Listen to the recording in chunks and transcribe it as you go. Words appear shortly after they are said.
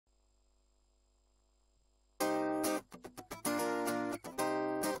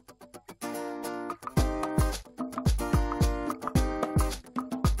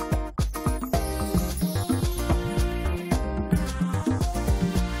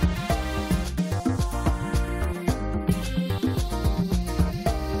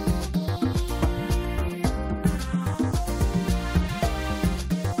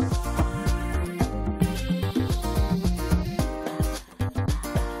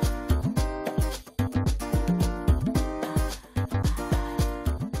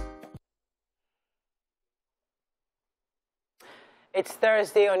It's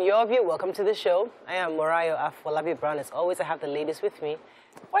Thursday on Your View. Welcome to the show. I am Morayo Afolabi Brown. As always, I have the ladies with me.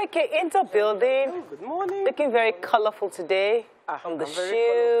 YK Inter building. Oh, good morning. Looking very colorful today. From the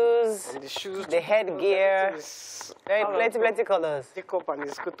shoes, the headgear. Very plenty colors. Jacob and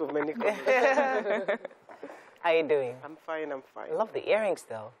his coat of many colors. How you doing? I'm fine, I'm fine. I love the earrings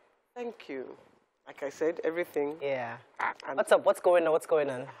though. Thank you. Like I said, everything. Yeah. What's up? What's going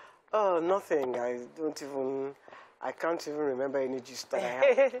on? Oh, nothing. I can't even remember any gist that I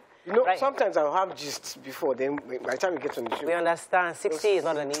have. You know, sometimes I'll have gists before, then by the time we get on the show. We understand. 60 is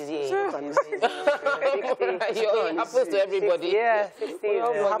not an easy age. It happens to everybody. Yeah, 60 is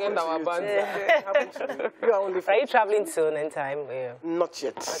Are you traveling soon in time? Yeah. Not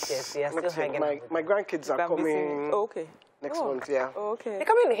yet. Not yet. Yeah, still hanging out. My grandkids are coming next month, yeah. Okay. They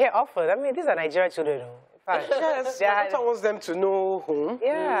come in here often. I mean, these are Nigerian children. Yes, my daughter wants them to know home.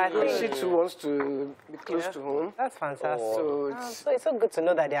 Yeah, I think she too wants to be close to home. That's fantastic. So it's so good to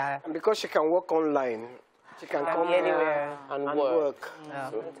know that they are. And because she can work online, she can come anywhere and work.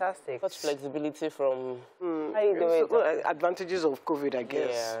 Yeah, so fantastic. Such flexibility from. How you doing? Advantages of COVID, I guess.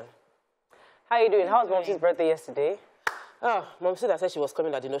 Yeah. How you doing? How was Mom's birthday yesterday? Mom said she was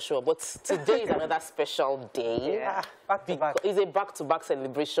coming, I did not show up. But today is another special day. Yeah, back to back. It's a back-to-back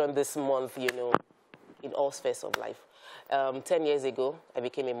celebration this month, you know, in all spheres of life. 10 years ago, I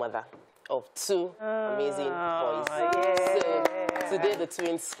became a mother of two amazing boys. Yeah. So today the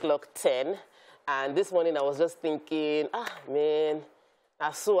twins clocked 10. And this morning I was just thinking, man,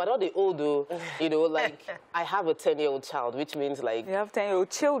 so I know the old, you know, like I have a 10-year-old child, which means like... You have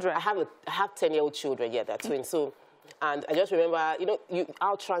 10-year-old children? I have 10-year-old children, yeah, they're twins. So, and I just remember, you know,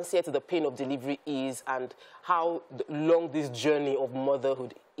 how transient the pain of delivery is and how long this journey of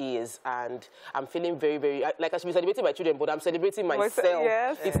motherhood is. And I'm feeling very, very, like I should be celebrating my children, but I'm celebrating myself.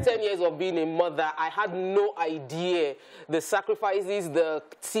 Yes. It's 10 years of being a mother. I had no idea the sacrifices, the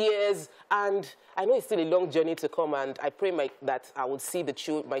tears, and I know it's still a long journey to come, and I pray that I would see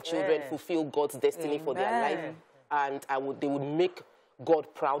my children fulfill God's destiny for their life, and they would make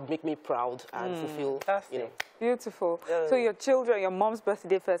God proud, make me proud, and fulfill, you know. Beautiful. So your children, your mom's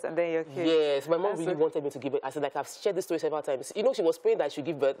birthday first, and then your kids. Yes, my mom really wanted me to give birth. I said, like, I've shared this story several times. You know, she was praying that I should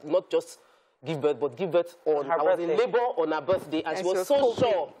give birth, not just give birth, but give birth on her birthday. I was in labor on her birthday, and she was so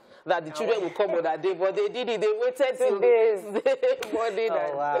sure that the children would come on that day, but they did it. They waited till days.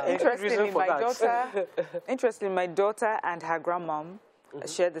 Wow. Interestingly, my daughter and her grandmom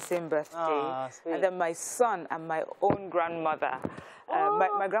shared the same birthday. And then my son and my own grandmother.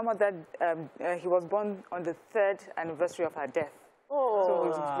 My grandmother, he was born on the 3rd anniversary of her death. So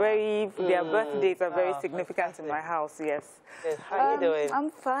it's their birthdays are very significant in my house, yes. How are you doing? I'm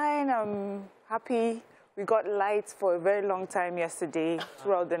fine, I'm happy. We got lights for a very long time yesterday,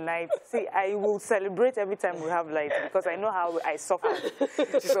 throughout the night. See, I will celebrate every time we have lights because I know how I suffer.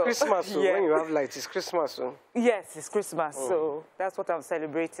 It's Christmas, so when you have lights, it's Christmas. So. Yes, it's Christmas, so that's what I'm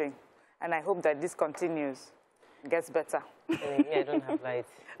celebrating. And I hope that this continues, gets better. Yeah, I don't have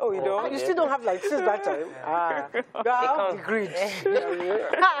lights. Oh, you don't? You still don't have lights since that time? You are degreed.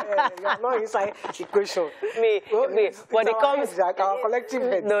 You're not inside the equation. But it comes... like our collective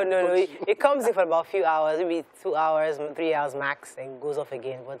head. No. It comes in for about a few hours, maybe 2 hours, 3 hours max, and goes off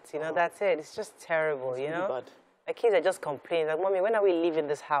again. But, you know, that's it. It's just terrible, you know? Bad. My kids are just complaining, like, Mommy, when are we leaving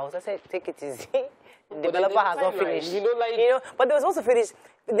this house? I said, take it easy. The developer has not finished. You know, but they was also finished.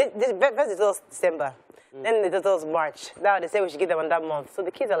 This first it was December. Then it was March. Now they say we should give them on that month. So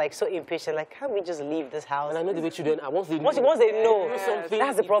the kids are like so impatient. Like, can't we just leave this house? And I know the way children are. Once they know,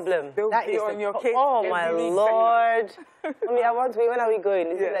 that's the problem. That is on your case. Oh my Lord! I mean, when are we going?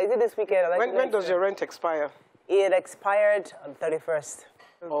 Is it this weekend? Like, when does your rent expire? It expired on 31st.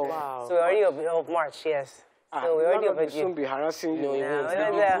 Oh wow! So we're already of March, yes. So we're already overdue. Soon be harassing you.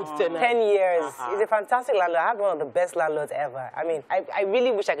 10 years. He's a fantastic landlord. I have one of the best landlords ever. I mean, I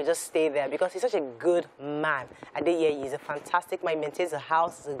really wish I could just stay there because he's such a good man. He's a fantastic man. He maintains the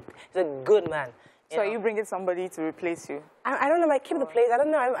house. He's a good man. So are you bringing somebody to replace you? I don't know. I keep the place. I don't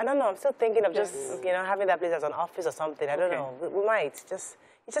know. I'm still thinking of just, you know, having that place as an office or something. I don't know. We might just...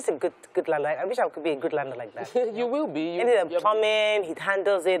 He's just a good landlord. I wish I could be a good landlord like that. You will be. He did the plumbing, he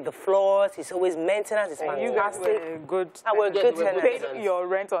handles it, the floors, he's always maintenance, he's fantastic. You guys were good. We're good tenants. Paid your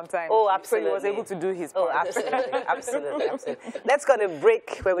rent on time. Oh, absolutely. So he was able to do his part. Oh, absolutely. Let's go to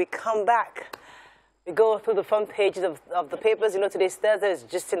break. When we come back, we go through the front pages of the papers. You know, today's Thursday is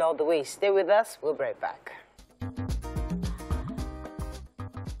just in all the way. Stay with us. We'll be right back.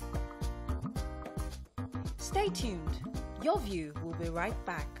 Stay tuned. Your View will be right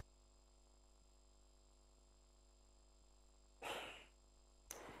back.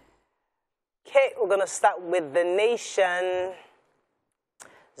 Okay, we're going to start with The Nation.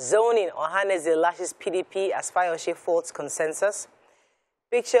 Zoning, Ohaneze lashes PDP as Fayose faults consensus.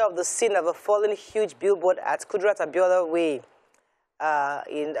 Picture of the scene of a fallen huge billboard at Kudrat Abiola Way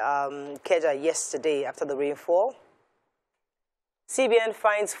in Keja yesterday after the rainfall. CBN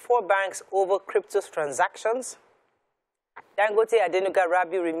finds 4 banks over crypto transactions. Dangote Adenuga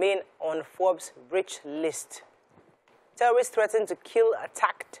Rabi remain on Forbes rich list. Terrorists threaten to kill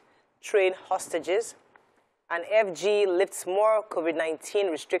attacked train hostages. And FG lifts more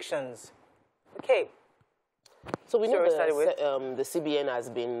COVID-19 restrictions. Okay. So we know the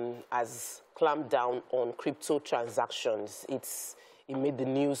CBN has clamped down on crypto transactions. It made the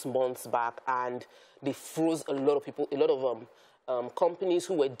news months back, and they froze a lot of people. A lot of companies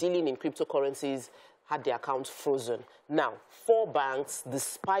who were dealing in cryptocurrencies had their accounts frozen. Now, 4 banks,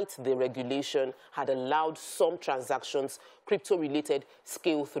 despite the regulation, had allowed some transactions, crypto-related,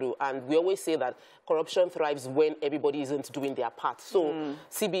 scale through. And we always say that corruption thrives when everybody isn't doing their part. So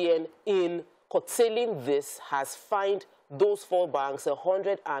CBN, in curtailing this, has fined those 4 banks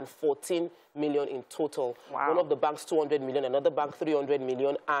 114 million in total. Wow. One of the banks 200 million, another bank 300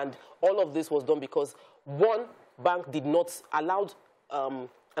 million. And all of this was done because one bank did not allow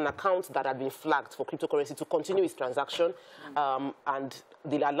an account that had been flagged for cryptocurrency to continue its transaction, and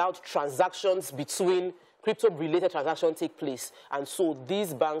they allowed transactions between crypto-related transactions take place. And so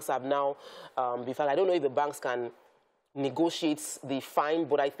these banks have now been filed. I don't know if the banks can negotiate the fine,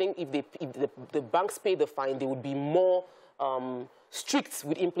 but I think if the banks pay the fine, they would be more strict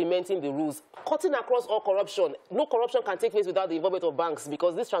with implementing the rules, cutting across all corruption. No corruption can take place without the involvement of banks,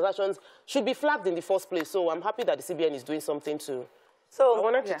 because these transactions should be flagged in the first place. So I'm happy that the CBN is doing something to... So I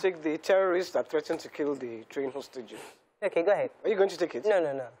wanted to take the terrorists that threatened to kill the train hostages. Okay, go ahead. Are you going to take it? No,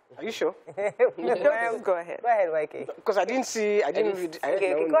 no, no. Are you sure? Go ahead. Go ahead, Waike. Because I didn't read.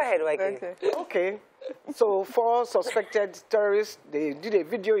 Okay, go ahead, Waike. Okay. So 4 suspected terrorists, they did a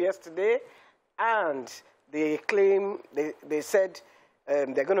video yesterday, and they claim, they said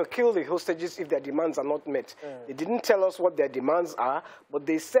they're going to kill the hostages if their demands are not met. They didn't tell us what their demands are, but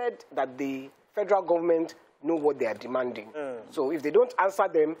they said that the federal government know what they are demanding. So if they don't answer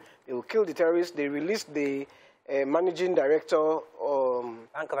them, they will kill the terrorists. They released the managing director.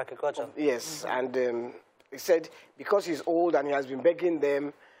 Bank of Agriculture. Yes, and he said because he's old and he has been begging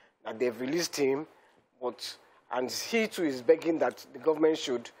them that they've released him, and he too is begging that the government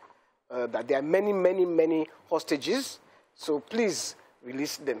should, that there are many, many, many hostages, so please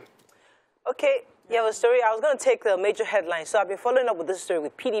release them. Okay, you have a story. I was going to take the major headlines. So I've been following up with this story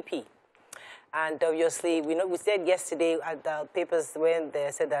with PDP. And obviously, we said yesterday at the papers when they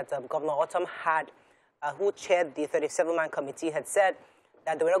said that Governor Autumn had, who chaired the 37-man committee, had said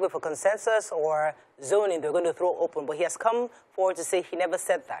that they were not going for consensus or zoning, they were going to throw open. But he has come forward to say he never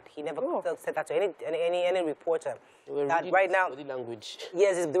said that. He never said that to any reporter. That right now, body language.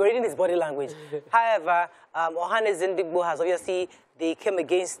 Yes, they were reading his body language. However, Ohaneze Ndigbo has obviously, they came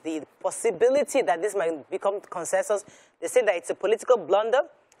against the possibility that this might become consensus. They say that it's a political blunder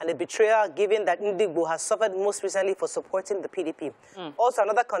and a betrayal, given that Ndigbo has suffered most recently for supporting the PDP. Also,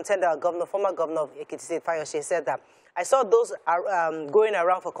 another contender, former governor of Ekiti State, Fayose, said that, I saw those going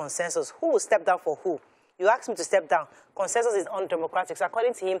around for consensus. Who will step down for who? You asked me to step down. Consensus is undemocratic. So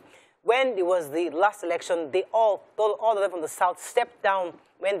according to him, when it was the last election, they all of them from the south stepped down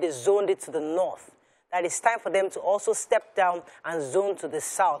when they zoned it to the north. That it's time for them to also step down and zone to the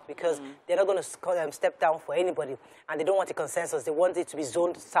south, because they're not going to step down for anybody, and they don't want a consensus. They want it to be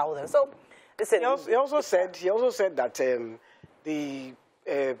zoned south. And so, listen. He also said that the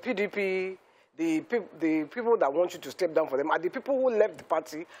PDP, the people that want you to step down for them are the people who left the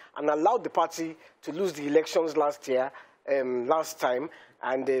party and allowed the party to lose the elections last year, last time,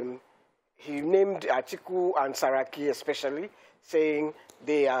 and he named Atiku and Saraki especially, saying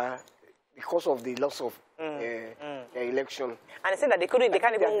they are because of the loss of their election. And they said that they can't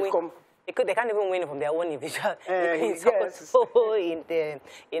even win. They can't even win from their own individual. Yes.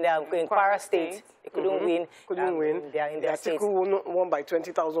 in Kwara State, they couldn't win. Couldn't win. In their state. Won by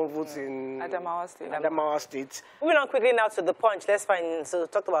 20,000 votes in Adamawa State. Moving on quickly now to the Punch. So we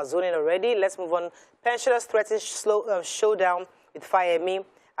talked about zoning already. Let's move on. Pensioners threaten showdown with Fayemi.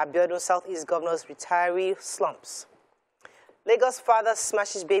 Abiodun Southeast Governor's retiree slumps. Lagos father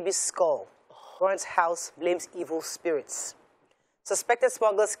smashes baby's skull. Burns house, blames evil spirits. Suspected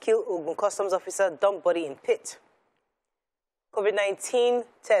smugglers kill Ogun customs officer, dump body in pit. COVID-19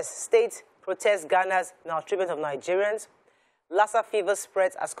 test. State protests Ghana's maltreatment of Nigerians. Lassa fever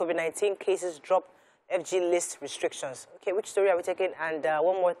spreads as COVID-19 cases drop FG list restrictions. Okay, which story are we taking? And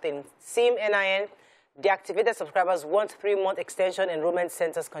one more thing. SIM NIN, deactivated subscribers want 3-month extension, enrollment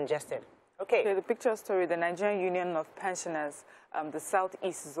centers congested. Okay. The picture story, the Nigerian Union of Pensioners the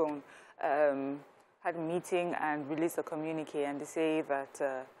Southeast Zone had a meeting and released a communique, and they say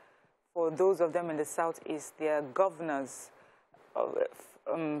that for those of them in the Southeast, their governors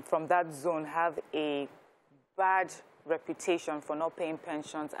from that zone have a bad reputation for not paying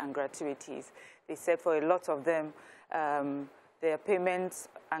pensions and gratuities. They said for a lot of them, their payments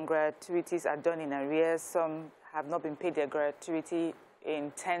and gratuities are done in arrears. Some have not been paid their gratuity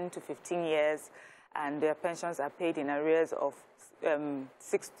in 10 to 15 years, and their pensions are paid in arrears of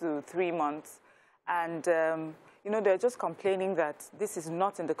 6 to 3 months. And, you know, they're just complaining that this is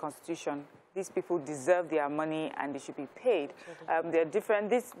not in the Constitution. These people deserve their money and they should be paid. They're different.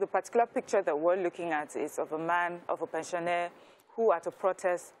 The particular picture that we're looking at is of a man, of a pensioner, who at a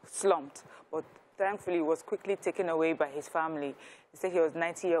protest slumped, but thankfully was quickly taken away by his family. He said he was a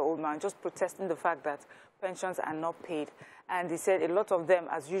 90-year-old man just protesting the fact that pensions are not paid. And he said a lot of them,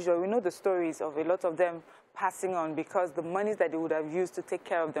 as usual, we know the stories of a lot of them passing on because the money that they would have used to take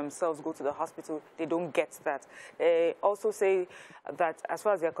care of themselves, go to the hospital, they don't get that. They also say that as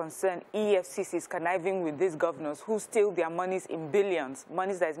far as they're concerned, EFCC is conniving with these governors who steal their monies in billions,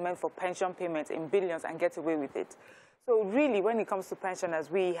 monies that is meant for pension payments in billions, and get away with it. So really, when it comes to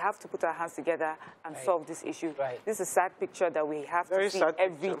pensioners, we have to put our hands together and solve this issue. This is a sad picture that we have to see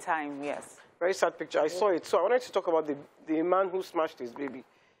every time, yes. Very sad picture. I saw it. So I wanted to talk about the man who smashed his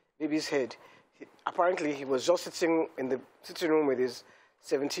baby's head. Apparently, he was just sitting in the sitting room with his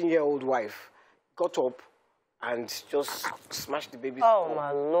 17-year-old wife, got up and just smashed the baby's Oh, skull. my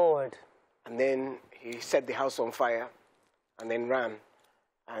Lord. And then he set the house on fire and then ran.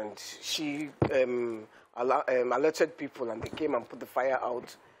 And she alerted people, and they came and put the fire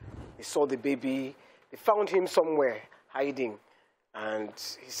out. They saw the baby. They found him somewhere hiding. And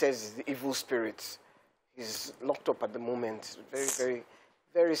he says it's the evil spirit. He's locked up at the moment. Very, very,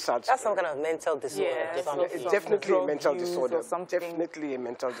 very sad. That's some kind of mental disorder. Yeah, it's definitely a mental disorder. Something. Definitely a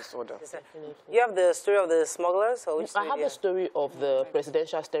mental disorder. You have the story of the smugglers? Or I have the story of the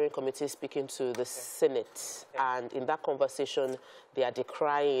Presidential Steering Committee speaking to the Senate. And in that conversation, they are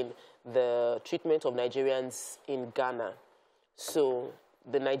decrying the treatment of Nigerians in Ghana. So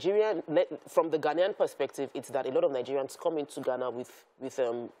the from the Ghanaian perspective, it's that a lot of Nigerians come into Ghana with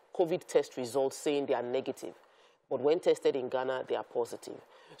COVID test results saying they are negative. But when tested in Ghana, they are positive.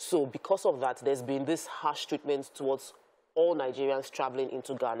 So because of that, there's been this harsh treatment towards all Nigerians traveling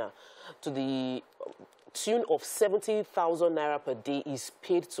into Ghana. To the tune of 70,000 naira per day is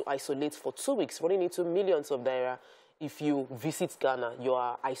paid to isolate for 2 weeks, running into millions of naira. If you visit Ghana, you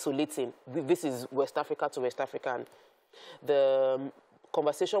are isolating. This is West Africa to West Africa. And the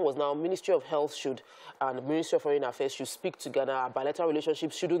conversation was now Ministry of Health and Ministry of Foreign Affairs should speak to Ghana. Our bilateral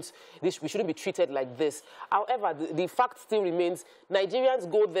relationships we shouldn't be treated like this. However, the fact still remains, Nigerians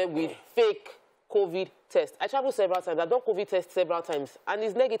go there with fake COVID test. I traveled several times. I've done COVID test several times, and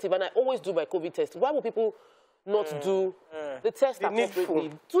it's negative, and I always do my COVID test. Why would people not do the test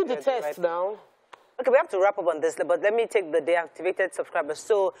appropriately? Do the test now. Okay, we have to wrap up on this, but let me take the deactivated subscribers.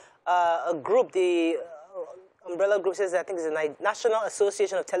 So a group, the umbrella group says, I think it's the National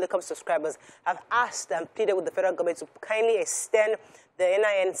Association of Telecom Subscribers, have asked and pleaded with the federal government to kindly extend the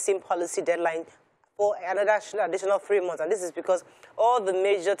NIN SIM policy deadline for another additional 3 months. And this is because all the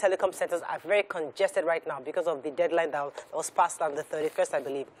major telecom centers are very congested right now because of the deadline that was passed on the 31st, I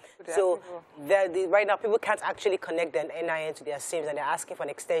believe. So right now, people can't actually connect their NIN to their SIMs, and they're asking for an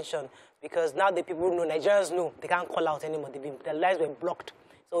extension because now the people know, Nigerians know, they can't call out anymore. Their lines were blocked.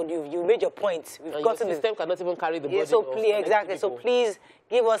 So you made your point. We've got the system cannot even carry the burden. So please, exactly. So please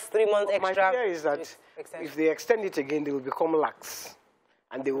give us 3 months extra. My fear is that if they extend it again, they will become lax,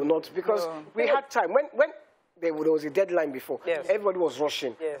 and they will not, because we had time when there was a deadline before. Everybody was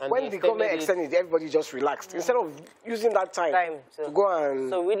rushing. When the government extended it, everybody just relaxed instead of using that time to go and.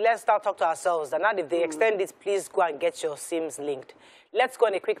 So let's start talk to ourselves. That now, if they extend it, please go and get your SIMs linked. Let's go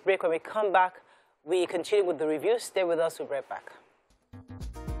on a quick break. When we come back, we continue with the review. Stay with us. We'll be right back.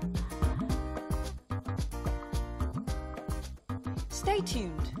 Stay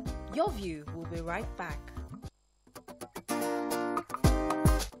tuned. Your View will be right back.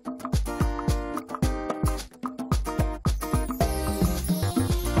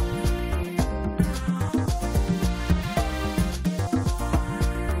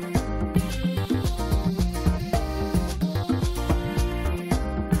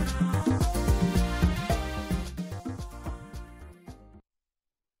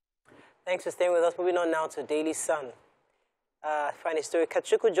 Thanks for staying with us. Moving on now to Daily Sun. Final story.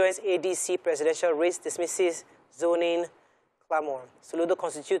 Kachuku joins ADC presidential race, dismisses zoning clamor. Soludo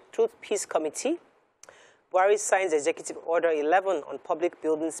constitutes Truth Peace Committee. Buhari signs Executive Order 11 on public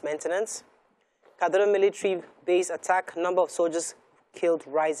buildings maintenance. Kaduna military base attack, number of soldiers killed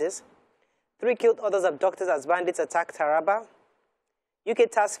rises. 3 killed, others abducted as bandits attack Taraba.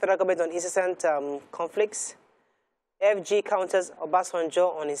 UK tasks federal government on incessant conflicts. FG counters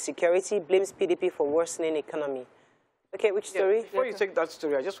Obasanjo on insecurity, blames PDP for worsening economy. Okay, which story? Before you take that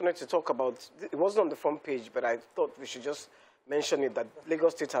story, I just wanted to talk about, it wasn't on the front page, but I thought we should just mention it, that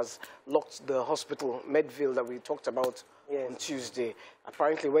Lagos State has locked the hospital, Medville, that we talked about on Tuesday.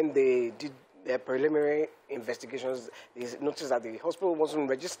 Apparently, when they did their preliminary investigations, they noticed that the hospital wasn't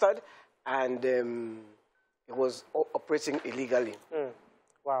registered and it was operating illegally.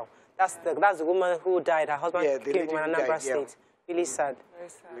 Wow. That's the woman who died. Her husband came from Anambra State. Really sad. Very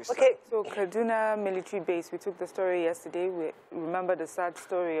sad. Very sad. Okay. So Kaduna military base, we took the story yesterday. We remember the sad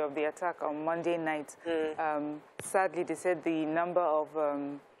story of the attack on Monday night. Sadly, they said the number of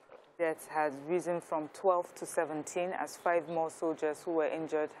deaths has risen from 12 to 17 as 5 more soldiers who were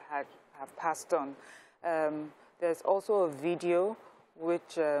injured have passed on. There's also a video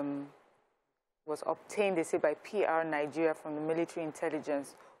which was obtained, they say, by PR Nigeria from the military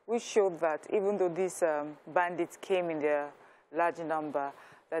intelligence, which showed that even though these bandits came in their large number,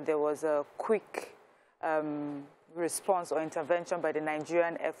 that there was a quick response or intervention by the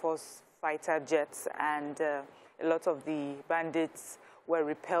Nigerian Air Force fighter jets, and a lot of the bandits were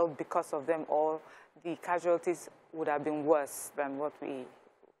repelled because of them, or the casualties would have been worse than what we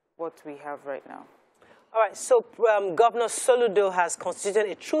have right now. All right, so Governor Soludo has constituted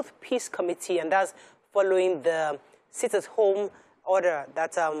a Truth Peace Committee, and that's following the sit-at-home order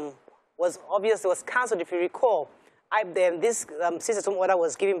that was cancelled, if you recall. This sit-at-home order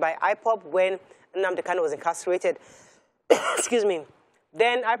was given by IPOB when Nnamdi Kanu was incarcerated. Excuse me.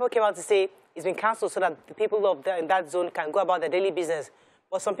 Then IPOB came out to say it's been cancelled so that the people in that zone can go about their daily business.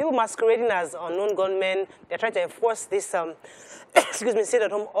 But some people masquerading as unknown gunmen, they're trying to enforce this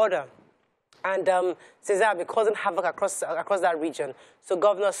sit-at-home order. And since that, have been causing havoc across that region. So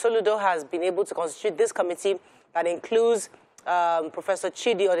Governor Soludo has been able to constitute this committee that includes Professor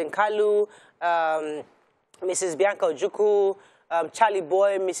Chidi Odinkalu, Mrs. Bianca Ojukwu, Charlie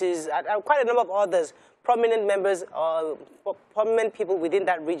Boy, quite a number of others, prominent members, prominent people within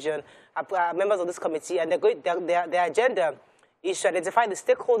that region are members of this committee, and their agenda is to identify the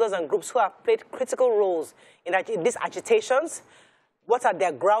stakeholders and groups who have played critical roles in these agitations. What are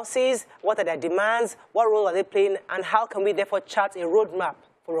their grouses? What are their demands? What role are they playing? And how can we therefore chart a roadmap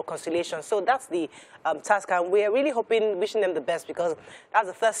for reconciliation? So that's the task, and we're really wishing them the best, because that's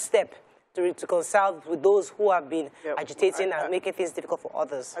the first step to reconcile with those who have been agitating and making things difficult for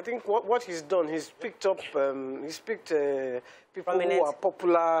others. I think what he's done, he's picked up, people Prominent. who are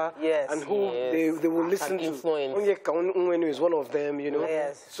popular and who they will listen to. Onyeka is one of them, you know.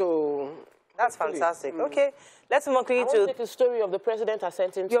 Yes. So that's fantastic. Okay, let's move on quickly to take the story of the president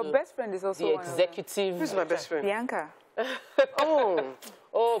assenting to your best friend is also the executive. Who's my best friend? Bianca.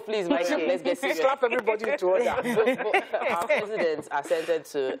 Oh, please, Mikey, let's get serious. Slap everybody into order. Our president assented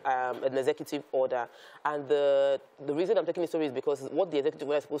to an executive order, and the reason I'm taking this story is because what the executive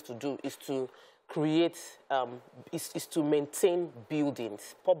order is supposed to do is to create, is to maintain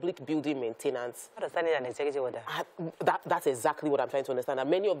buildings, public building maintenance. Understanding an executive order. That's exactly what I'm trying to understand. And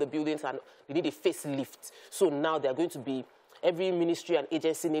many of the buildings they need a facelift, so now they're going to be, every ministry and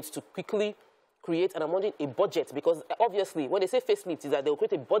agency needs to quickly create, and I'm wondering, a budget, because obviously when they say facelift, is that they'll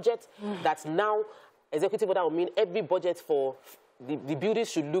create a budget that's now, executive order will mean every budget for the buildings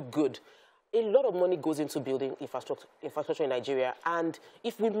should look good. A lot of money goes into building infrastructure in Nigeria, and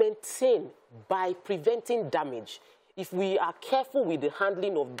if we maintain by preventing damage, if we are careful with the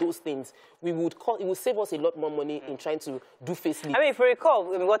handling of those things, it will save us a lot more money in trying to do facelift. I mean, if you recall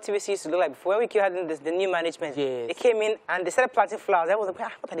what TVC used to look like before, when we had the new management, they came in and they started planting flowers. I was like,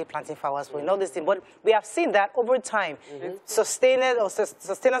 what are they planting flowers for? And all this thing. But we have seen that over time, sustainers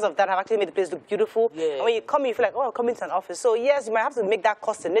of that have actually made the place look beautiful. And when you come in, you feel like, oh, I'm coming to an office. So yes, you might have to make that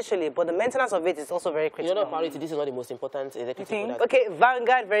cost initially, but the maintenance of it is also very critical. You know, priority, this is not the most important executive order. Okay,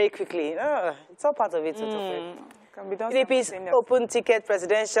 Vanguard, very quickly. It's all part of it. PDP's open ticket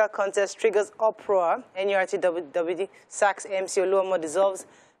presidential contest triggers uproar. NURTW sacks MC Oluomo, dissolves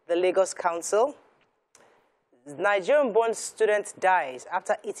the Lagos Council. Nigerian-born student dies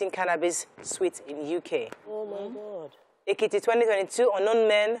after eating cannabis sweet in UK. Oh my God. Ekiti 2022,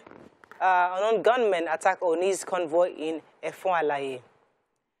 unknown gunmen attack Oni's convoy in Efon-Alaye.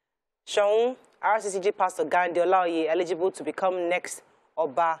 Seun, RCCG pastor Gandhi Olaoye eligible to become next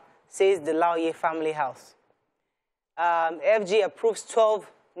Oba, says the Laoye family house. FG approves 12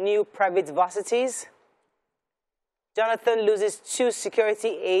 new private varsities. Jonathan loses 2 security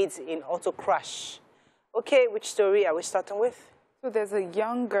aides in auto crash. Okay, which story are we starting with? So there's a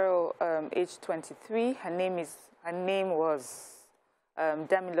young girl, aged 23. Her name was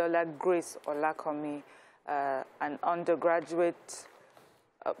Damilola Grace Olakomi, an undergraduate,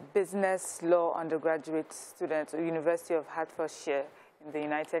 business law undergraduate student at the University of Hertfordshire in the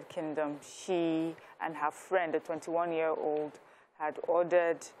United Kingdom. She and her friend, a 21-year-old, had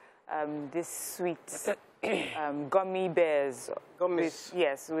ordered this sweet gummy bears.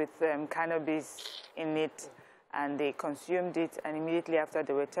 Gummies. With cannabis in it, and they consumed it, and immediately after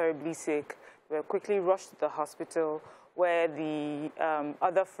they were terribly sick. They were quickly rushed to the hospital, where the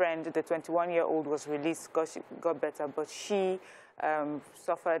other friend, the 21-year-old, was released because she got better, but she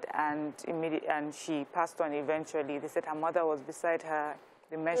suffered and she passed on eventually. They said her mother was beside her.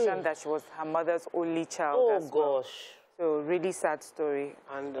 They mentioned that she was her mother's only child as well. Gosh. So really sad story.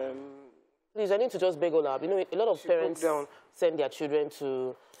 And please, I need to just beg all up. You know, a lot of parents send their children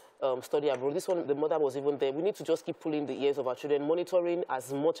to study abroad. This one, the mother was even there. We need to just keep pulling the ears of our children, monitoring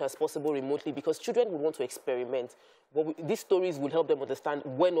as much as possible remotely, because children will want to experiment. But these stories will help them understand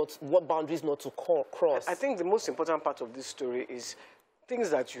what boundaries not to cross. I think the most important part of this story is things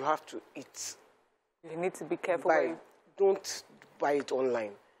that you have to eat. You need to be careful. Don't buy it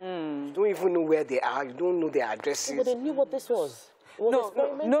online. You don't even know where they are. You don't know their addresses. But they knew what this was.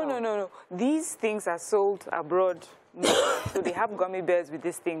 No. These things are sold abroad. So they have gummy bears with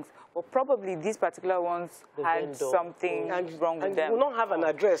these things. But probably these particular ones had something wrong with them. And will not have an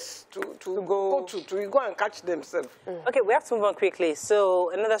address to go and catch themselves. Okay, we have to move on quickly.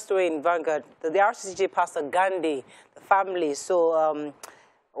 So another story in Vanguard. The RCCG Pastor Gandhi, the family. So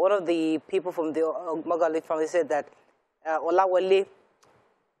one of the people from the Magali family said that Olawale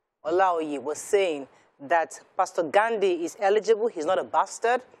Olaoye was saying that Pastor Gandhi is eligible. He's not a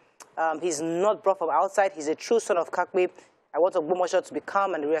bastard. He's not brought from outside. He's a true son of Kakwe. I want Ogbomosho to be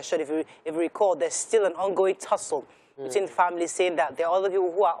calm and reassured. If you recall, there's still an ongoing tussle between families, saying that there are other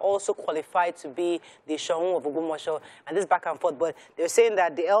people who are also qualified to be the Shohun of Ogbomosho, and this back and forth. But they're saying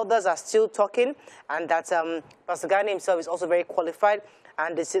that the elders are still talking, and that Pastor Gandhi himself is also very qualified.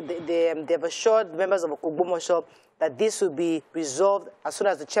 And they've assured members of Ogbomosho that this will be resolved as soon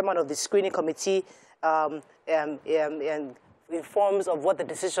as the chairman of the screening committee informs of what the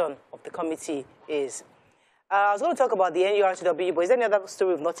decision of the committee is. I was going to talk about the NURTW, but is there any other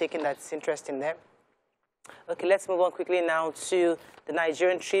story we've not taken that's interesting there? Okay, let's move on quickly now to the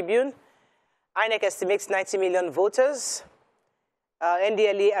Nigerian Tribune. INEC estimates 90 million voters.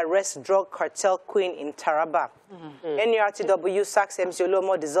 NDLA arrests drug cartel queen in Taraba. NURTW sacks MC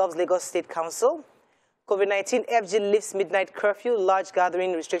Olomo, dissolves Lagos State Council. COVID-19, FG lifts midnight curfew, large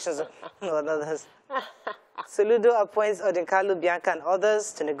gathering restrictions. Others. Soludo appoints Odinkalu, Bianca, and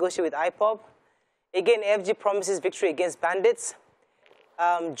others to negotiate with IPOB. Again, FG promises victory against bandits.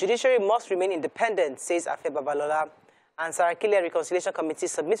 Judiciary must remain independent, says Afe Babalola. And Sarakilia Reconciliation Committee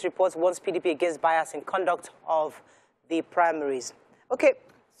submits reports warns PDP against bias in conduct of the primaries. Okay.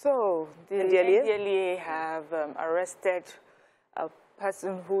 So the NDLA have arrested a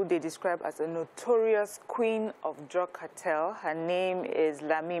person who they describe as a notorious queen of drug cartel. Her name is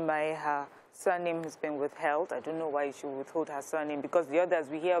Lami Mae. Her surname has been withheld. I don't know why she would withhold her surname, because the others,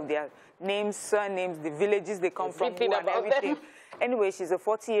 we hear of their names, surnames, the villages they come from, and everything. Anyway, she's a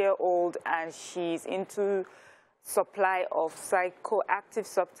 40-year-old, and she's into supply of psychoactive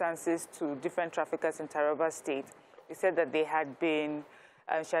substances to different traffickers in Taraba State. They said that they had been,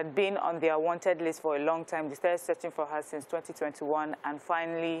 she had been on their wanted list for a long time. They started searching for her since 2021, and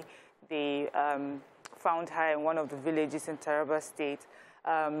finally they found her in one of the villages in Taraba State.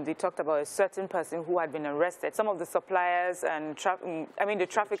 They talked about a certain person who had been arrested. Some of the suppliers and the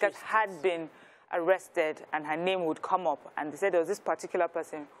traffickers had been arrested, and her name would come up. And they said there was this particular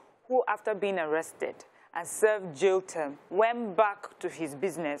person who, after being arrested and served jail term, went back to his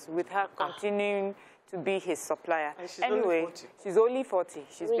business with her continuing to be his supplier. Anyway, she's only 40.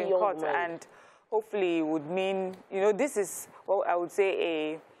 She's been caught, and hopefully it would mean, this is what I would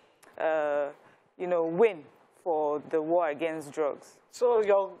say a, win for the war against drugs. So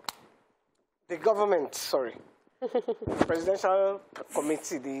the government, presidential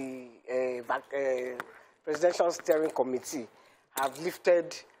committee, the presidential steering committee have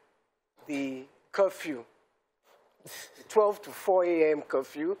lifted the curfew, the 12 to 4 a.m.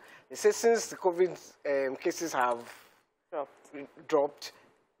 curfew. They say since the COVID cases have dropped,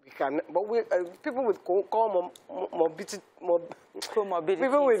 we can. But people with comorbidity,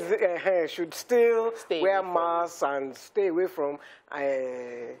 people with should still wear masks and stay away from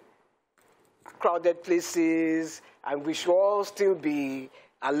crowded places, and we should all still be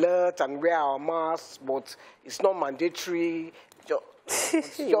alert and wear our masks, but it's not mandatory.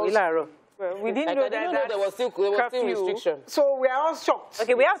 Well, we didn't know I didn't know there was still restriction. So we are all shocked.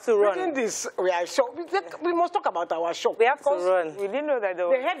 Okay, we have to run. Reading this, we are shocked. We must talk about our shock. We have to run. We didn't know that there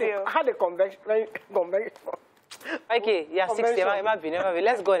was They had a convention. Okay, yeah, 60. It might be.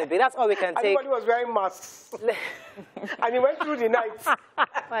 Let's go in a bit. That's all we can take. Everybody was wearing masks. And he went through the night.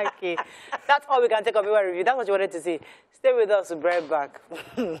 Okay, that's all we can take of your review. That's what you wanted to see. Stay with us. We'll be right back.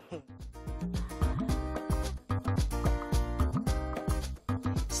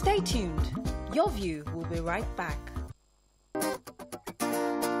 Stay tuned. Your View will be right back.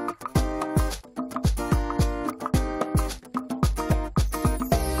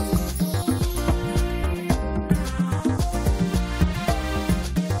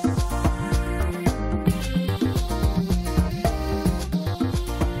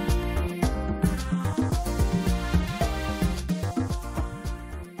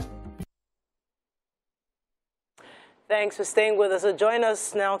 Thanks for staying with us. So join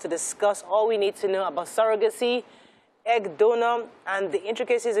us now to discuss all we need to know about surrogacy, egg donor, and the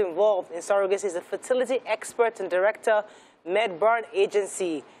intricacies involved in surrogacy is the fertility expert and director, MedBurn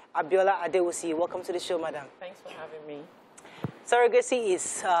Agency, Abiola Adewusi. Welcome to the show, madam. Thanks for having me. Surrogacy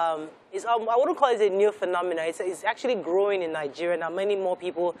is I wouldn't call it a new phenomenon. It's actually growing in Nigeria. Now, many more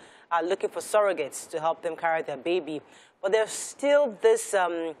people are looking for surrogates to help them carry their baby. But there's still this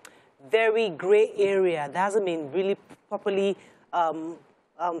very gray area that hasn't been really properly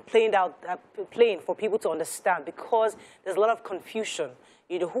plain for people to understand, because there's a lot of confusion.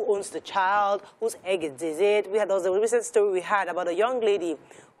 You know, who owns the child, whose egg is it? There was a recent story we had about a young lady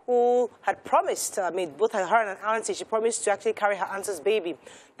who had promised, both her and her auntie, she promised to actually carry her auntie's baby.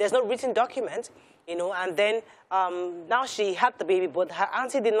 There's no written document, you know, and then now she had the baby, but her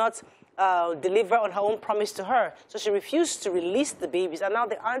auntie did not deliver on her own promise to her. So she refused to release the babies. And now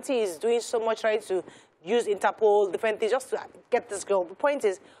the auntie is doing so much, trying to use Interpol, different things, just to get this girl. The point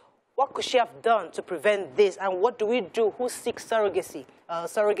is, what could she have done to prevent this? And what do we do? Who seeks surrogacy?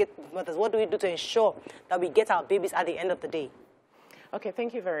 Surrogate mothers. What do we do to ensure that we get our babies at the end of the day? Okay,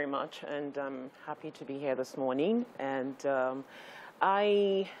 thank you very much. And I'm happy to be here this morning. And so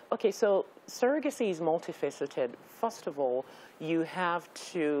surrogacy is multifaceted. First of all, you have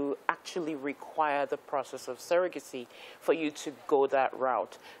to actually require the process of surrogacy for you to go that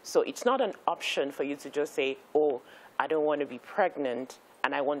route. So it's not an option for you to just say, oh, I don't want to be pregnant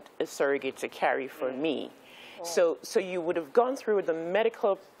and I want a surrogate to carry for me. So you would have gone through the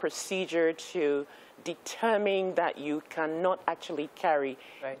medical procedure to determine that you cannot actually carry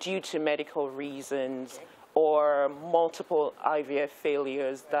due to medical reasons or multiple IVF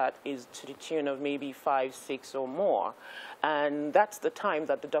failures that is to the tune of maybe 5, 6 or more. And that's the time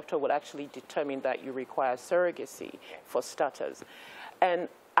that the doctor will actually determine that you require surrogacy for starters. And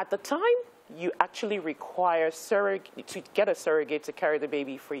at the time you actually require to get a surrogate to carry the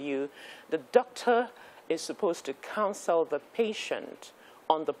baby for you, the doctor is supposed to counsel the patient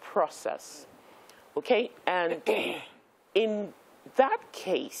on the process. Okay? And in that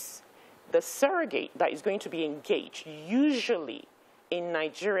case, the surrogate that is going to be engaged, usually in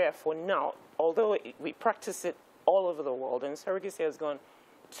Nigeria for now, although we practice it all over the world, and surrogacy has gone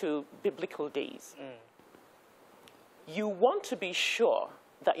to biblical days, you want to be sure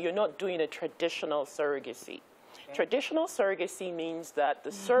that you're not doing a traditional surrogacy. Okay. Traditional surrogacy means that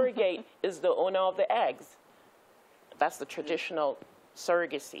the surrogate is the owner of the eggs. That's the traditional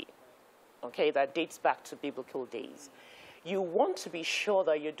surrogacy, okay, that dates back to biblical days. You want to be sure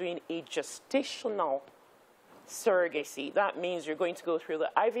that you're doing a gestational surrogacy. That means you're going to go through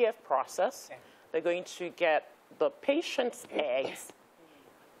the IVF process. Okay. They're going to get the patient's eggs,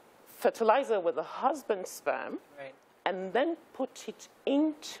 fertilize it with the husband's sperm, and then put it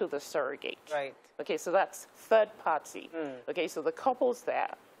into the surrogate. Right. Okay, so that's third party. Okay, so the couple's there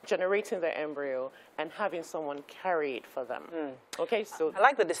generating the embryo and having someone carry it for them. Okay, so I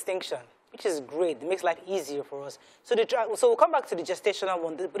like the distinction, which is great. It makes life easier for us. So we'll come back to the gestational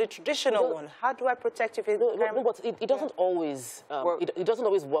one, but the traditional one, how do I protect if it... It doesn't always it doesn't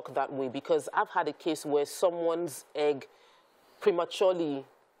always work that way, because I've had a case where someone's egg prematurely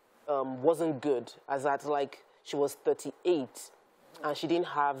wasn't good, as at like she was 38 and she didn't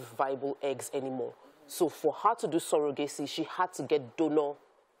have viable eggs anymore. So for her to do surrogacy, she had to get donor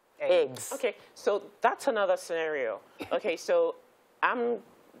eggs. Okay, so that's another scenario. Okay, so I'm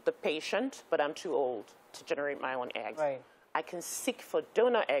the patient, but I'm too old to generate my own eggs. Right. I can seek for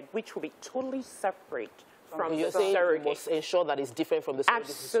donor egg, which will be totally separate from the surrogate. You must ensure that it's different from the surrogate,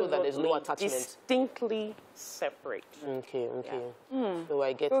 so that there's no attachment. Distinctly separate. Okay, okay. Yeah. So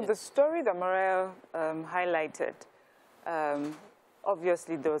I get it. So the story that Morel highlighted,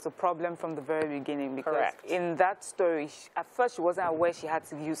 obviously there was a problem from the very beginning because Correct. in that story, at first she wasn't aware she had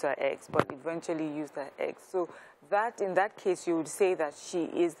to use her eggs, but eventually used her eggs. So that, in that case, you would say that she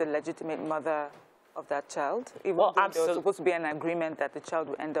is the legitimate mother of that child, even though there was supposed to be an agreement that the child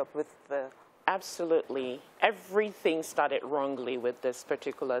would end up with the... Absolutely. Everything started wrongly with this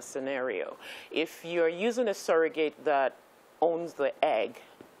particular scenario. If you're using a surrogate that owns the egg,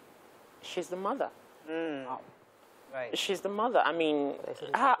 she's the mother. Right. She's the mother. I mean,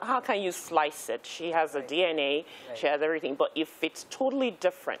 how can you slice it? She has the DNA, she has everything. But if it's totally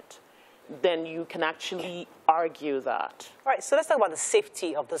different, then you can actually argue that. All right, so let's talk about the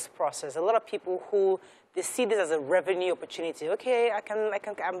safety of this process. A lot of people who they see this as a revenue opportunity. Okay,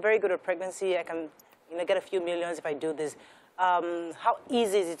 I'm very good at pregnancy. I can, get a few millions if I do this. How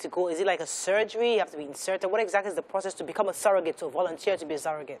easy is it to go? Is it like a surgery? You have to be inserted? What exactly is the process to become a surrogate, to volunteer to be a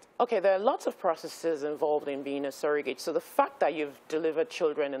surrogate? Okay, there are lots of processes involved in being a surrogate. So the fact that you've delivered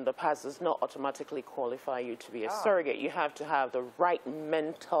children in the past does not automatically qualify you to be a surrogate. You have to have the right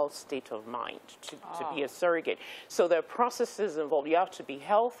mental state of mind to be a surrogate. So there are processes involved. You have to be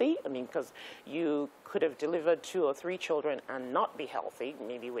healthy. I mean, because you could have delivered 2 or 3 children and not be healthy,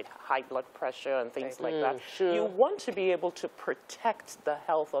 maybe with high blood pressure and things like that. Sure. You want to be able to protect the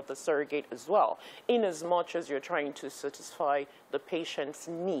health of the surrogate as well, in as much as you're trying to satisfy the patient's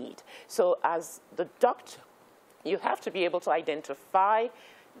need. So as the doctor, you have to be able to identify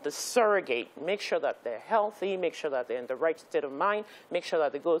the surrogate, make sure that they're healthy, make sure that they're in the right state of mind, make sure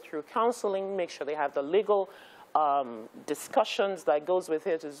that they go through counseling, make sure they have the legal discussions that goes with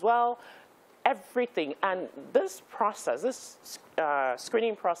it as well. Everything. And this process, this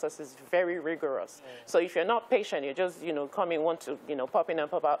screening process is very rigorous. So if you're not patient, you just, come in, want to, pop in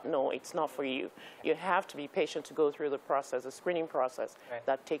and pop out. No, it's not for you. You have to be patient to go through the process, the screening process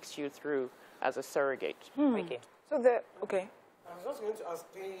that takes you through as a surrogate. Okay. So okay. I was just going to ask,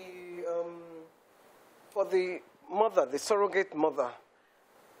 for the mother, the surrogate mother,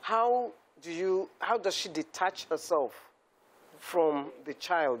 how does she detach herself from the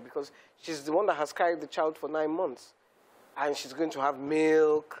child? Because she's the one that has carried the child for 9 months, and she's going to have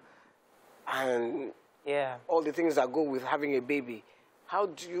milk and all the things that go with having a baby. How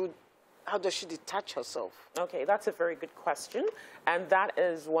does she detach herself? Okay, that's a very good question, and that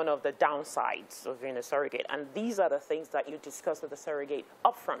is one of the downsides of being a surrogate. And these are the things that you discuss with the surrogate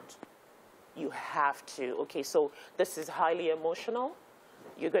upfront. You have to. Okay, so this is highly emotional.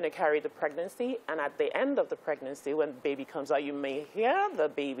 You're going to carry the pregnancy, and at the end of the pregnancy, when the baby comes out, you may hear the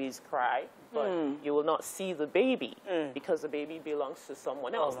baby's cry, but you will not see the baby because the baby belongs to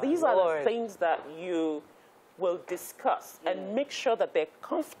someone else. These are the things that you will discuss and make sure that they're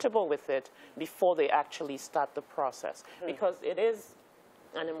comfortable with it before they actually start the process, because it is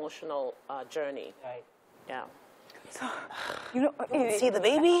an emotional journey. Right. Yeah. So, see the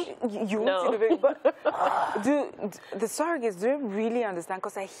baby? You won't see the baby, but the surrogates, do they really understand?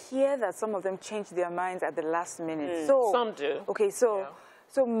 Because I hear that some of them change their minds at the last minute. So, some do. Okay, so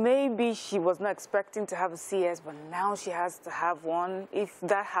maybe she was not expecting to have a CS, but now she has to have one. If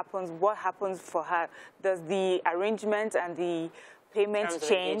that happens, what happens for her? Does the arrangement and the payments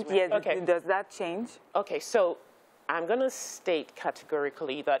change? Yeah, does that change? Okay, so I'm going to state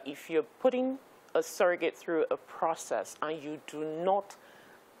categorically that if you're putting a surrogate through a process and you do not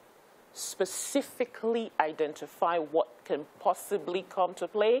specifically identify what can possibly come to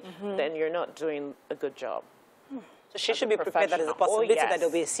play, then you're not doing a good job. So she should be prepared that there's a possibility that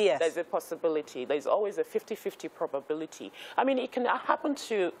there'll be a CS. There's a possibility. There's always a 50-50 probability. I mean, it can happen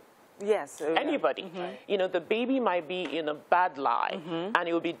to anybody. The baby might be in a bad lie, and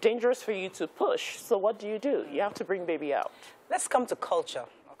it will be dangerous for you to push. So what do? You have to bring baby out. Let's come to culture.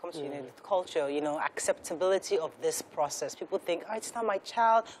 Culture, acceptability of this process. People think, it's not my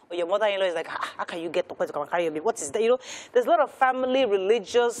child, or your mother-in-law is like, how can you get to come carry your baby? What is that? There's a lot of family,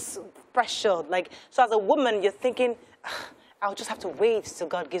 religious pressure. So as a woman, you're thinking, I'll just have to wait till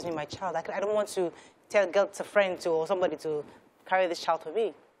God gives me my child. I don't want to tell a friend or somebody to carry this child for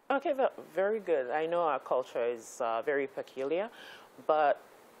me. Okay, very good. I know our culture is very peculiar, but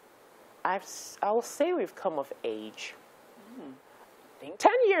I will say we've come of age.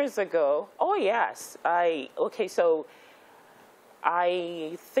 10 years ago, so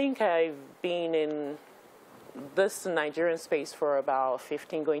I think I've been in this Nigerian space for about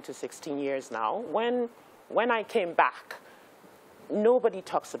 15, going to 16 years now. When I came back, nobody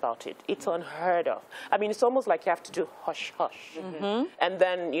talks about it. It's unheard of. I mean, it's almost like you have to do hush, hush. And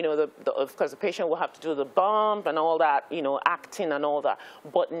then, of course, the patient will have to do the bump and all that, acting and all that.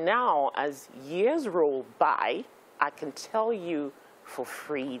 But now, as years roll by, I can tell you for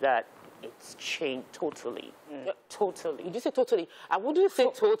free that it's changed totally. Totally. Did you say totally? I wouldn't say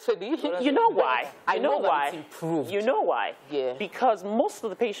totally. You know why? I know why. It's improved. You know why? Yeah. Because most of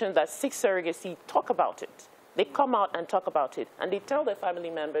the patients that seek surrogacy talk about it. They come out and talk about it, and they tell their family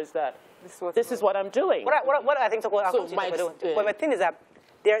members that this is what I'm doing. What I think, but my thing is that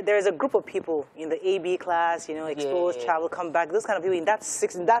there is a group of people in the AB class, you know, exposed, travel, come back, those kind of people in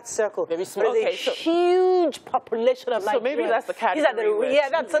that circle. Very small. There's a huge population of Nigerians. So maybe that's the category.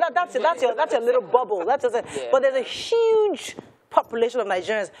 That's your little bubble. That's just But there's a huge population of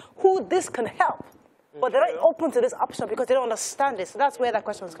Nigerians who this can help. But they're not open to this option because they don't understand it. So that's where that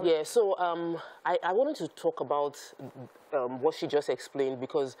question is coming from. Yeah, so I wanted to talk about what she just explained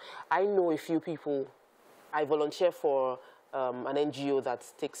because I know a few people. I volunteer for an NGO that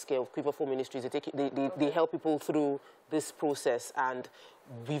takes care of cripple ministries. They help people through this process, and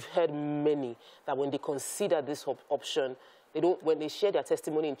we've heard many that when they consider this option, when they share their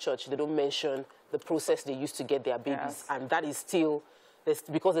testimony in church, they don't mention the process they used to get their babies, and that is still.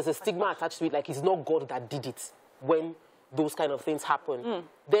 Because there's a stigma attached to it, like it's not God that did it when those kind of things happen.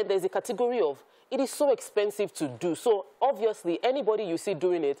 Then there's a category of, it is so expensive to do. So obviously, anybody you see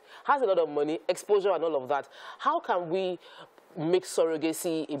doing it has a lot of money, exposure and all of that. How can we make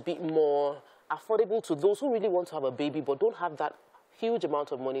surrogacy a bit more affordable to those who really want to have a baby but don't have that huge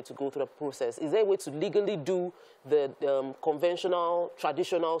amount of money to go through the process? Is there a way to legally do the conventional,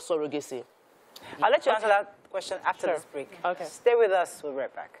 traditional surrogacy? I'll let you answer that question after this break. Okay. Stay with us. We'll be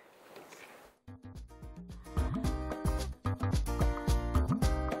right back.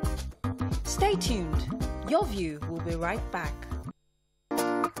 Stay tuned. Your View will be right back.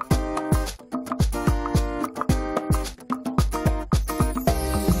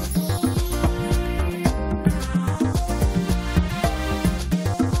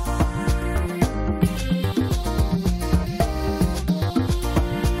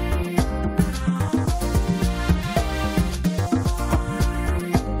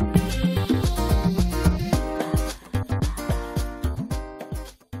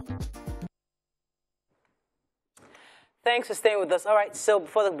 Thanks for staying with us. All right, so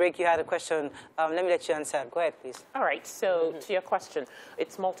before the break, you had a question. Let me let you answer. Go ahead, please. All right, so to your question,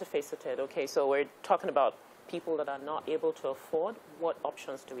 it's multifaceted, okay? So we're talking about people that are not able to afford. What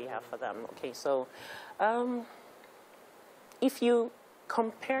options do we have for them? Okay, so if you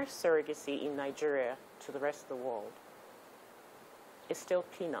compare surrogacy in Nigeria to the rest of the world, it's still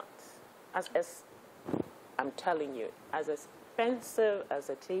peanuts. As I'm telling you, as expensive as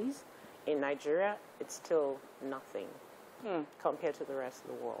it is, in Nigeria, it's still nothing compared to the rest of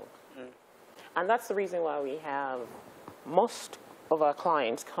the world. And that's the reason why we have most of our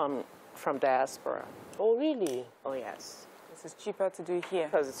clients come from diaspora. Oh, really? Oh, yes. This is cheaper to do here.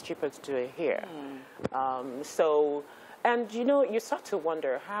 Because it's cheaper to do it here. And you know, you start to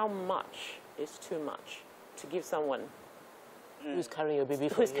wonder how much is too much to give someone who's carrying your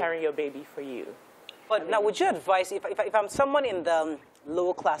baby for you. But now, would you advise, if I'm someone in the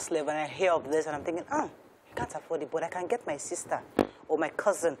lower class level and I hear of this and I'm thinking, I can't afford it, but I can get my sister or my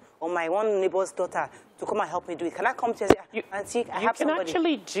cousin or my one neighbor's daughter to come and help me do it. Can I come to you and say, Auntie, I have somebody? You can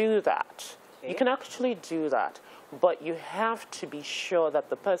actually do that. Okay. You can actually do that. But you have to be sure that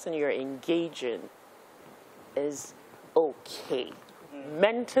the person you're engaging is okay,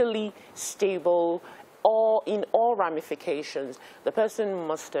 mentally stable, in all ramifications. The person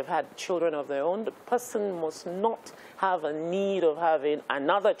must have had children of their own. The person must not have a need of having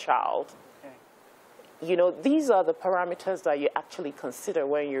another child. You know, these are the parameters that you actually consider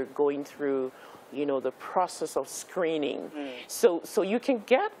when you're going through, you know, the process of screening. So you can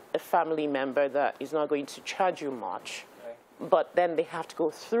get a family member that is not going to charge you much, but then they have to go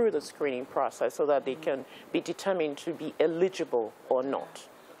through the screening process so that they can be determined to be eligible or not.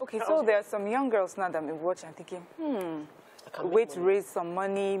 Okay, so there are some young girls now that I'm watching and thinking, a way to raise some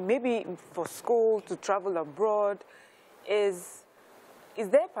money, maybe for school, to travel abroad. Is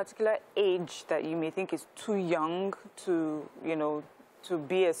there a particular age that you may think is too young to, you know, to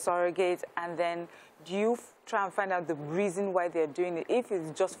be a surrogate? And then do you try and find out the reason why they're doing it? If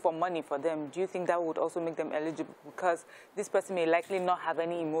it's just for money for them, do you think that would also make them eligible? Because this person may likely not have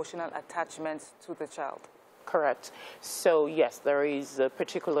any emotional attachment to the child. Correct. So, yes, there is a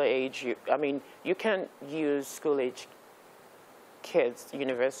particular age. I mean, you can use school-age kids,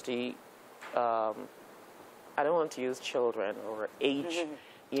 university. I don't want to use children or age,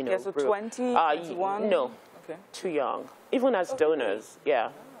 you know. Yeah, so 20, 21? No, okay. Too young. Even as donors,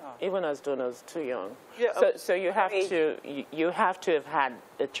 even as donors, too young. Yeah, so you have to have had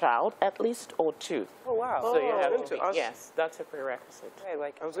a child at least or two. Oh, wow. So you have to ask, yes, that's a prerequisite. Right,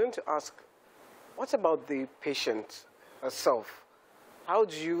 like, I was going to ask, what about the patient herself? how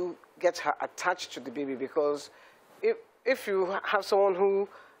do you get her attached to the baby? Because if you have someone who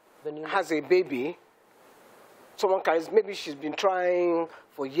has a baby, someone carries, maybe she's been trying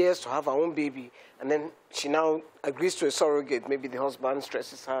for years to have her own baby, and then she now agrees to a surrogate. Maybe the husband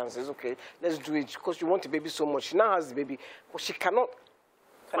stresses her and says, okay, let's do it, because you want the baby so much. She now has the baby, but she cannot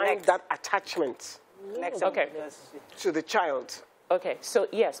find that attachment to the child. Okay, so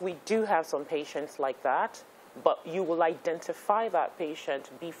yes, we do have some patients like that, but you will identify that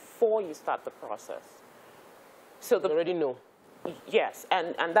patient before you start the process. So you already know. Yes,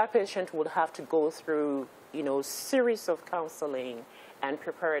 and that patient would have to go through, you know, series of counseling and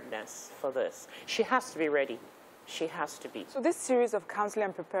preparedness for this. She has to be ready. She has to be. So this series of counseling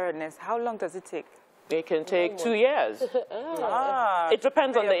and preparedness, how long does it take? It can take 2 years. It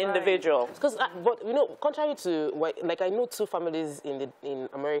depends on the individual. Because, but you know, contrary to like I know 2 families in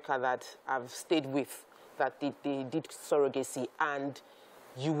America that I've stayed with that they did surrogacy, and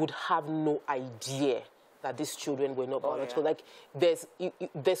you would have no idea that these children were not biological. Like there's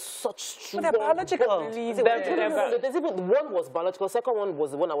such strong. But they're biological. There's even one was biological. Second one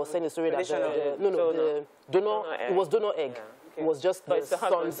was the one I was saying the story that the donor. It was donor egg. Yeah. Okay. It was just the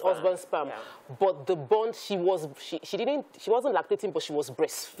son's husband's sperm. Yeah. But the bond, she wasn't lactating, but she was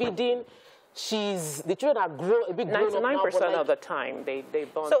breastfeeding. The children are a bit grown up now. 99% of the time they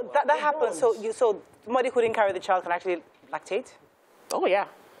bond. So that happens. So somebody who didn't carry the child can actually lactate? Oh yeah.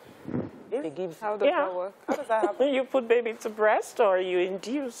 How does that work? How does that happen? You put baby to breast or you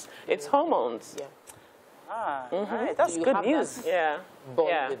induce. It's hormones. Yeah. Right. That's good news.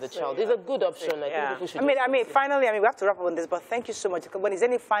 Bond with the child. It's a good option. I think people should. I mean, finally, we have to wrap up on this, but thank you so much. But is there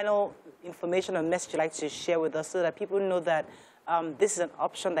any final information or message you'd like to share with us so that people know that this is an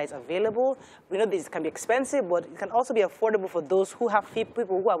option that is available? We know this can be expensive, but it can also be affordable for those who have people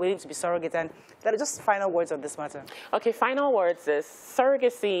who are willing to be surrogates. And that are just final words on this matter. Okay, final words is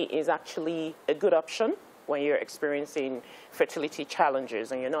surrogacy is actually a good option when you're experiencing fertility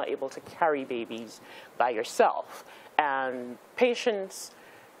challenges and you're not able to carry babies by yourself. And patients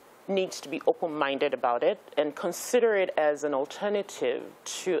needs to be open-minded about it and consider it as an alternative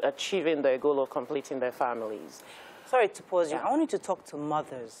to achieving their goal of completing their families. Sorry to pause you. I want you to talk to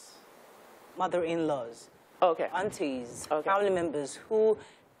mothers, mother-in-laws, aunties, family members who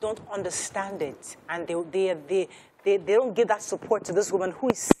don't understand it, and they don't give that support to this woman who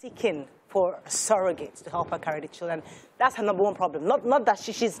is seeking for a surrogate to help her carry the children. That's her number one problem. Not that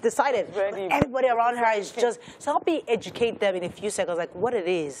she's decided. Everybody around her is just, so help me educate them in a few seconds, like what it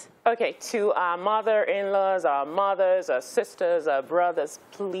is. Okay, to our mother-in-laws, our mothers, our sisters, our brothers,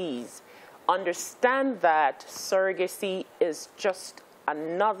 please understand that surrogacy is just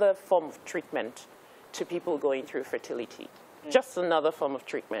another form of treatment to people going through fertility. Just another form of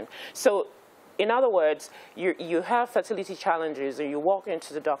treatment. So, in other words, you have fertility challenges and you walk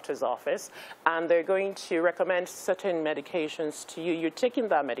into the doctor's office and they're going to recommend certain medications to you. You're taking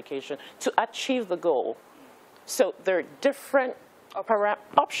that medication to achieve the goal. So there are different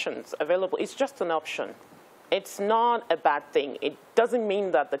options available. It's just an option. It's not a bad thing. It doesn't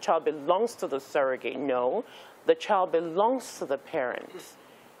mean that the child belongs to the surrogate. No, the child belongs to the parents.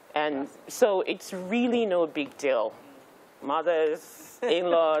 And so it's really no big deal. Mothers,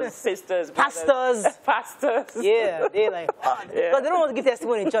 in-laws, sisters, pastors. Pastors. Yeah, they're like, but they don't want to give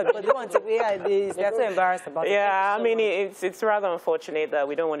testimony in church, but they want to, they're so embarrassed about it. Yeah, I mean, it's rather unfortunate that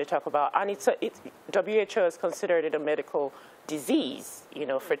we don't want to talk about, and WHO has considered it a medical disease, you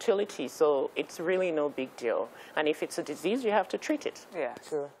know, fertility, so it's really no big deal. And if it's a disease, you have to treat it. Yeah,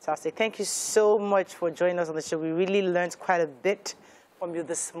 sure. Fantastic. Thank you so much for joining us on the show. We really learned quite a bit from you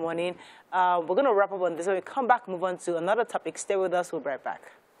this morning. We're going to wrap up on this. When we come back, move on to another topic. Stay with us. We'll be right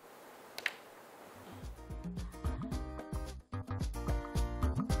back.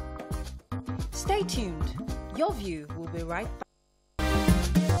 Stay tuned. Your View will be right back.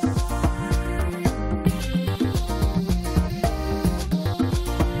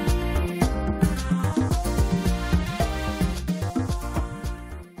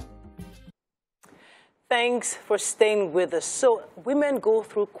 Thanks for staying with us. So, women go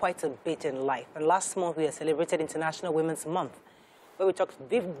through quite a bit in life. And last month, we celebrated International Women's Month, where we talked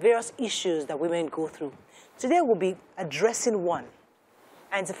various issues that women go through. Today, we'll be addressing one.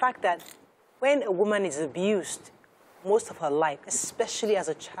 And the fact that when a woman is abused most of her life, especially as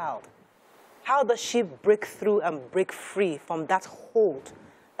a child, how does she break through and break free from that hold,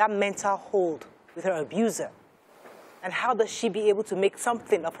 that mental hold with her abuser? And how does she be able to make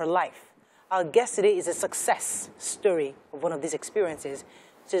something of her life? Our guest today is a success story of one of these experiences.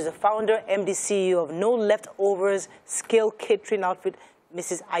 She's the founder, MD, CEO of No Leftovers Scale Catering Outfit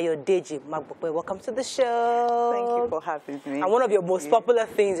Mrs. Ayodeji Magbope. Welcome to the show. Thank you for having me. And one of your most popular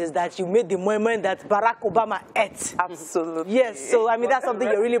things is that you made the moment that Barack Obama ate. Absolutely. Yes, so I mean, that's something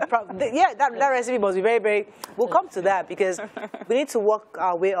you're really proud. Yeah, that recipe must be very, very... We'll come to that because we need to work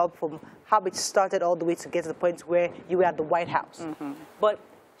our way up from how it started all the way to get to the point where you were at the White House. But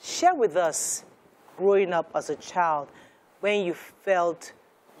share with us, growing up as a child, when you felt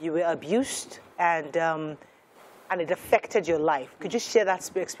you were abused and it affected your life. Could you share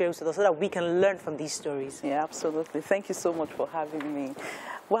that experience with us so that we can learn from these stories? Yeah, absolutely. Thank you so much for having me.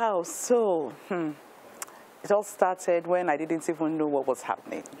 Wow, so it all started when I didn't even know what was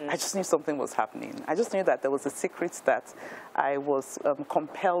happening. I just knew something was happening. I just knew that there was a secret that I was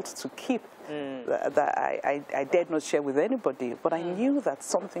compelled to keep, that I dared not share with anybody. But I knew that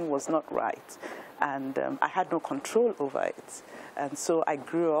something was not right, and I had no control over it. And so I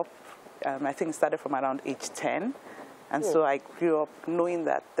grew up. I think it started from around age 10. And so I grew up knowing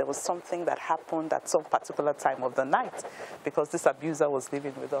that there was something that happened at some particular time of the night because this abuser was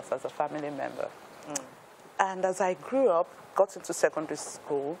living with us as a family member. And as I grew up, got into secondary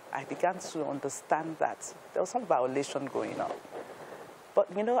school, I began to understand that there was some violation going on. But,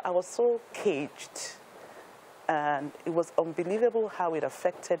 you know, I was so caged. And it was unbelievable how it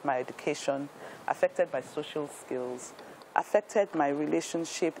affected my education, affected my social skills, affected my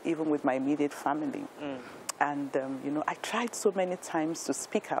relationship even with my immediate family. And, you know, I tried so many times to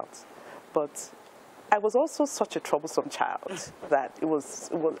speak out, but I was also such a troublesome child that it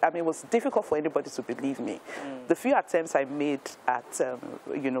was difficult for anybody to believe me. The few attempts I made at,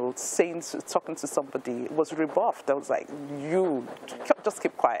 you know, talking to somebody was rebuffed. I was like, you, just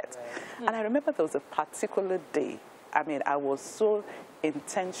keep quiet. And I remember there was a particular day, I mean, I was so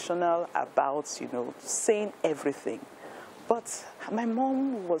intentional about, you know, saying everything. But my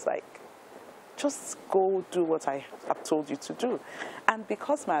mom was like, just go do what I have told you to do. And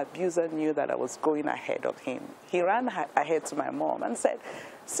because my abuser knew that I was going ahead of him, he ran ahead to my mom and said,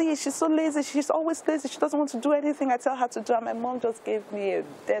 see, she's so lazy. She's always lazy. She doesn't want to do anything I tell her to do. And my mom just gave me a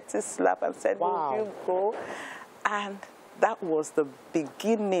dirty slap and said, wow, will you go? And that was the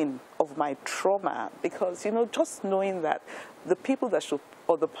beginning of my trauma because, you know, just knowing that the people that should,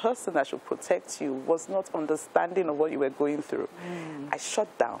 or the person that should protect you was not understanding of what you were going through. I shut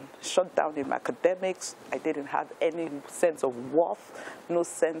down in my academics. I didn't have any sense of worth, no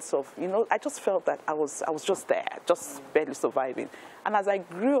sense of, you know, I just felt that I was just there, just barely surviving. And as I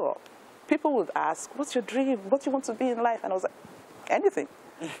grew up, people would ask, what's your dream? What do you want to be in life? And I was like, anything.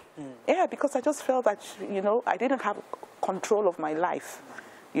 Yeah, because I just felt that, you know, I didn't have control of my life,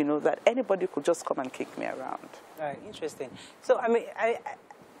 you know, that anybody could just come and kick me around. Right, interesting. So, I mean,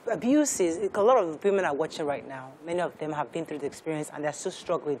 abuse is, a lot of women are watching right now. Many of them have been through the experience and they're still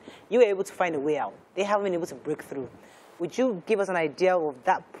struggling. You were able to find a way out. They haven't been able to break through. Would you give us an idea of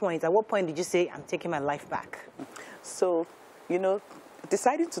that point? At what point did you say, I'm taking my life back? So, you know,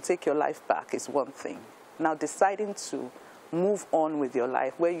 deciding to take your life back is one thing. Now, deciding to move on with your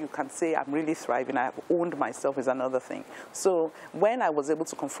life where you can say, I'm really thriving, I have owned myself is another thing. So when I was able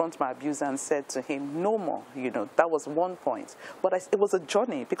to confront my abuser and said to him, no more, you know, that was one point. But it was a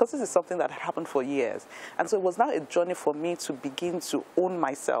journey because this is something that happened for years. And so it was now a journey for me to begin to own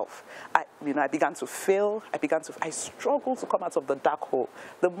myself. I began to fail. I struggled to come out of the dark hole.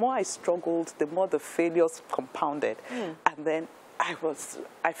 The more I struggled, the more the failures compounded. And then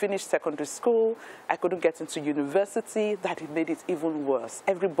I finished secondary school. I couldn't get into university. That made it even worse.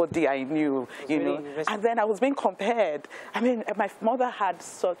 Everybody I knew, you know. And then I was being compared. I mean, my mother had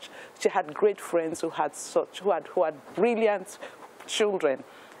she had great friends who had brilliant children.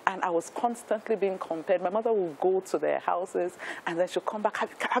 And I was constantly being compared. My mother would go to their houses, and then she'll come back.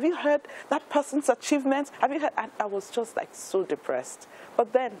 Have you heard that person's achievements? Have you heard? And I was just like so depressed.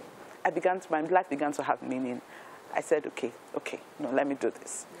 But then my life began to have meaning. I said, okay, no, let me do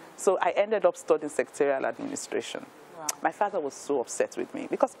this. So I ended up studying secretarial administration. Wow. My father was so upset with me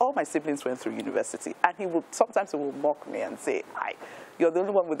because all my siblings went through university, and sometimes he would mock me and say, you're the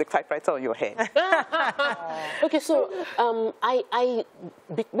only one with the typewriter on your head. Okay, so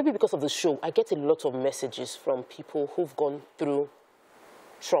maybe because of the show, I get a lot of messages from people who've gone through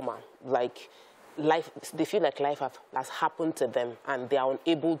trauma, like life, they feel like life has happened to them and they are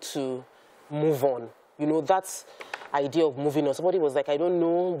unable to move on. You know, that's idea of moving on. Somebody was like, I don't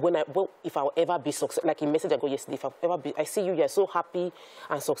know if I'll ever be successful. Like a message I got yesterday, I see you're so happy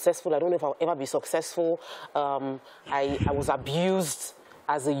and successful. I don't know if I'll ever be successful. I was abused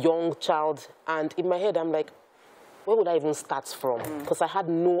as a young child. And in my head, I'm like, where would I even start from? Because I had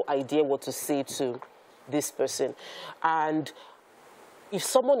no idea what to say to this person. And if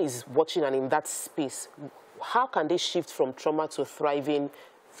someone is watching and in that space, how can they shift from trauma to thriving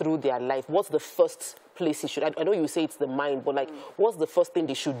through their life? What's the first place you should, I know you say it's the mind, but like, what's the first thing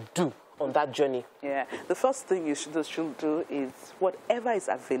they should do on that journey? Yeah, the first thing you should do is whatever is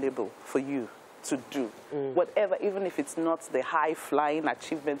available for you to do, whatever, even if it's not the high-flying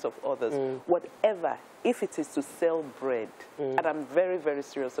achievements of others, whatever, if it is to sell bread, and I'm very, very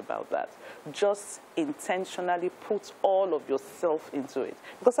serious about that, just intentionally put all of yourself into it.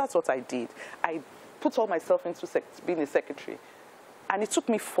 Because that's what I did. I put all myself into being a secretary. And it took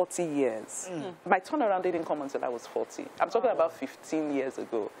me 40 years. My turnaround didn't come until I was 40. I'm talking about 15 years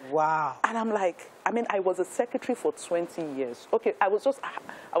ago. Wow. And I'm like, I mean, I was a secretary for 20 years. Okay, I was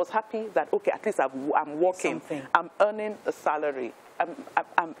happy that, okay, at least I'm working. Something. I'm earning a salary.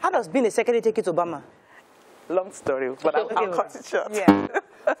 How does being a secretary take you to Obama? Long story, but I'll cut it short. Yeah.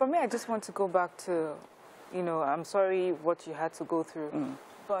 For me, I just want to go back to, you know, I'm sorry what you had to go through.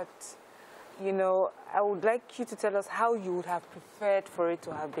 But, you know, I would like you to tell us how you would have preferred for it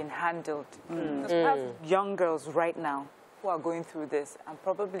to have been handled. Because we have young girls right now who are going through this and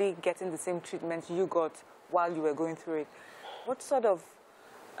probably getting the same treatment you got while you were going through it. What sort of,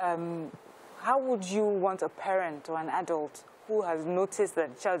 how would you want a parent or an adult who has noticed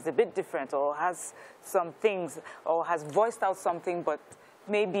that the child is a bit different or has some things or has voiced out something but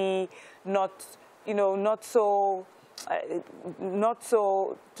maybe not, you know, not so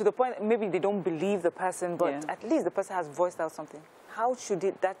to the point, maybe they don't believe the person, but at least the person has voiced out something. How should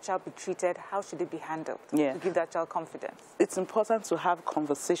that child be treated? How should it be handled to give that child confidence? It's important to have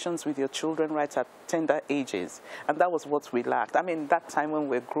conversations with your children right at tender ages. And that was what we lacked. I mean, that time when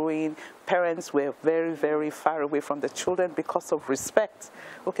we were growing, parents were very, very far away from the children because of respect.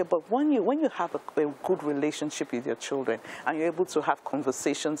 Okay, but when you have a good relationship with your children and you're able to have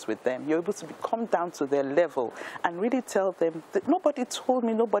conversations with them, you're able to come down to their level and really tell them that nobody told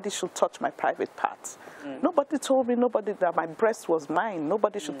me nobody should touch my private parts. Nobody told me that my breast was mine.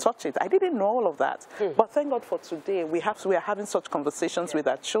 Nobody should touch it. I didn't know all of that. But thank God for today, we are having such conversations with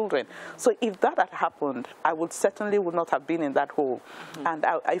our children. So if that had happened, I would not have been in that hole. And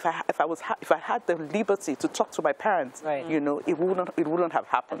if I had the liberty to talk to my parents, you know, it wouldn't have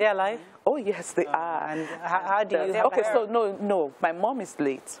happened. Are they alive? Oh yes, they are. And how do you? Okay, so no, my mom is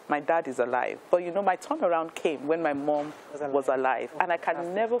late. My dad is alive. But you know, my turnaround came when my mom was alive, and I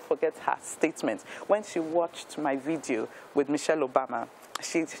can never forget her statement when she watched my video with Michelle Obama.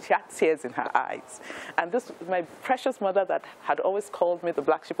 She had tears in her eyes. And this, my precious mother that had always called me the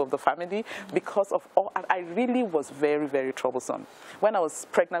black sheep of the family because of all, and I really was very, very troublesome. When I was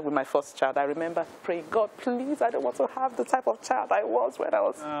pregnant with my first child, I remember praying, God, please, I don't want to have the type of child I was when I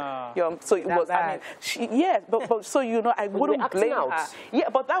was young. So it was, I mean, but so, you know, I wouldn't blame her. Yeah,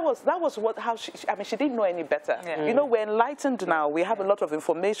 but that was how she didn't know any better. You know, we're enlightened now. We have a lot of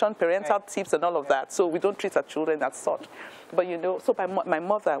information, parental tips and all of that. So we don't treat our children as such. But, you know, so my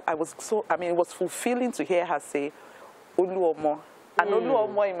mother, it was fulfilling to hear her say, Oluomo. And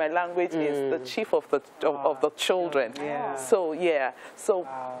Oluomo in my language is the chief of the children. So, yeah. So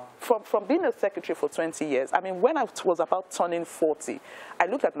from being a secretary for 20 years, I mean, when I was about turning 40, I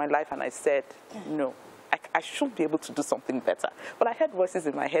looked at my life and I said, no. I should be able to do something better. But I heard voices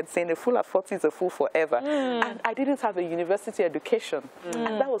in my head saying a fool at 40 is a fool forever. And I didn't have a university education.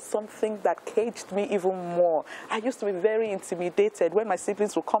 And that was something that caged me even more. I used to be very intimidated when my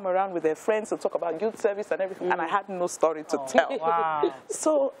siblings would come around with their friends and talk about youth service and everything, and I had no story to tell. Wow. So,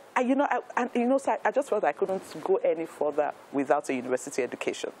 so I just felt I couldn't go any further without a university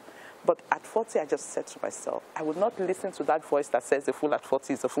education. But at 40, I just said to myself, I would not listen to that voice that says a fool at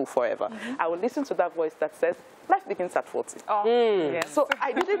 40 is a fool forever. I would listen to that voice that says life begins at 40. So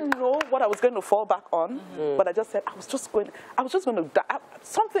I didn't know what I was going to fall back on, but I just said I was just going to die.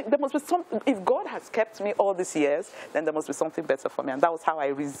 There must be something. If God has kept me all these years, then there must be something better for me. And that was how I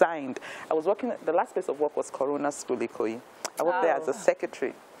resigned. I was working. The last place of work was Corona School, Ikoyi. I worked there as a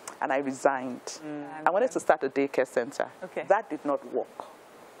secretary, and I resigned. I wanted to start a daycare center. That did not work.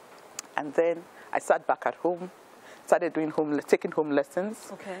 And then I sat back at home, started taking home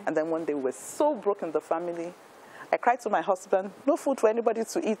lessons. And then one day we were so broke in the family. I cried to my husband, no food for anybody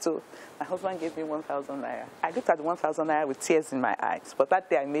to eat. My husband gave me 1,000 naira. I looked at the 1,000 naira with tears in my eyes. But that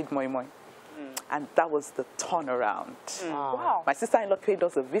day I made moi moi. And that was the turnaround. Wow. My sister-in-law paid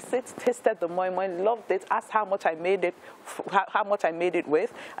us a visit, tasted the moi moi, loved it, asked how much I made it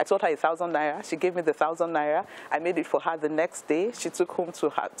with. I told her 1,000 naira. She gave me the 1,000 naira. I made it for her the next day. She took home to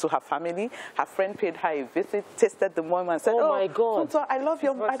her family. Her friend paid her a visit, tasted the moi moi, and said, "Oh my God, Funto, I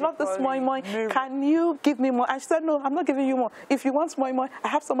love this moi moi. Can you give me more?" And she said, "No, I'm not giving you more. If you want moi moi, I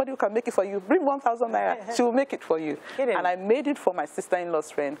have somebody who can make it for you. Bring 1,000 naira. She will make it for you." And I made it for my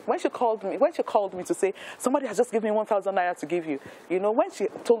sister-in-law's friend. When she called called me to say, somebody has just given me 1,000 naira to give you. You know, when she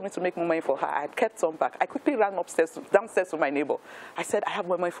told me to make more money for her, I had kept some back. I quickly ran downstairs to my neighbor. I said, I have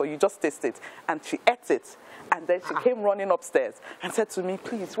more money for you, just taste it. And she ate it. And then she came running upstairs and said to me,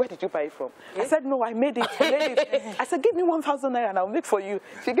 please, where did you buy it from? I said, no, I made it. I said, give me 1,000 naira and I'll make for you.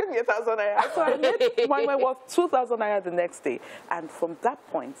 She gave me 1,000 naira. So I made my worth 2,000 naira the next day. And from that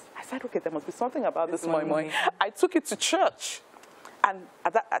point, I said, okay, there must be something about this moi moi. I took it to church. And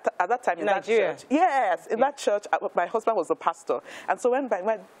at that time, in that church, yes, in that church, my husband was a pastor. And so when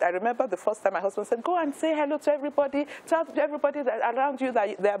I remember the first time my husband said, go and say hello to everybody, tell everybody that around you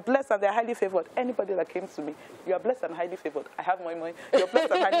that they are blessed and they are highly favored. Anybody that came to me, you are blessed and highly favored. I have moi moi. You're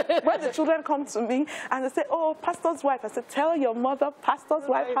blessed and highly favored. When the children come to me and they say, oh, pastor's wife, I said, tell your mother, pastor's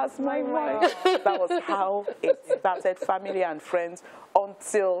wife has moi moi. That was how it started, family and friends,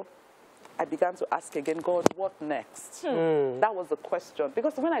 until I began to ask again, God, what next? That was the question.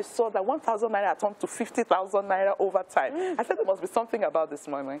 Because when I saw that 1,000 naira turned to 50,000 naira over time, I said there must be something about this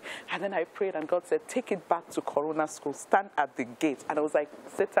moi moi. And then I prayed and God said, take it back to Corona School, stand at the gate. And I was like,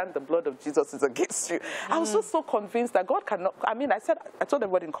 Satan, the blood of Jesus is against you. I was just so convinced that God cannot, I mean, I told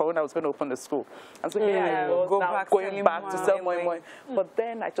everybody in Corona I was going to open the school. And so here I was now going back to sell moi moi. But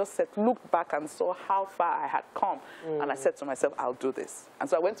then I just looked back and saw how far I had come. And I said to myself, I'll do this. And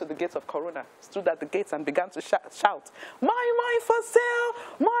so I went to the gates of Corona, stood at the gates and began to shout, moi moi for sale,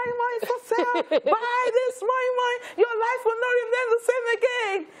 moi moi for sale, buy this moi moi, your life will not remain the same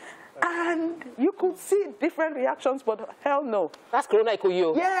again. And you could see different reactions, but hell no. That's Corona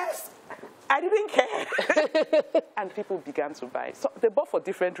you. Yes. I didn't care. And people began to buy. So they bought for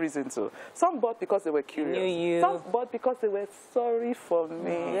different reasons too. Some bought because they were curious. Some bought because they were sorry for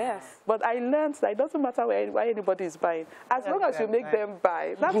me. Yes. But I learned that it doesn't matter why anybody is buying. As long as you make them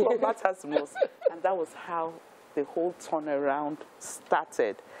buy, that's what matters most. And that was how the whole turnaround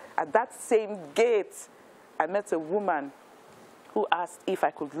started. At that same gate, I met a woman who asked if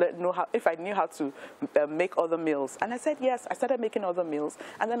I could if I knew how to make other meals. And I said, yes. I started making other meals.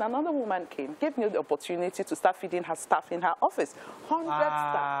 And then another woman came, gave me the opportunity to start feeding her staff in her office. 100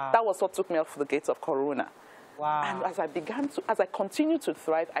 staff. That was what took me off the gates of Corona. Wow. And as I continued to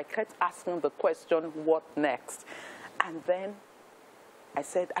thrive, I kept asking the question, what next? And then I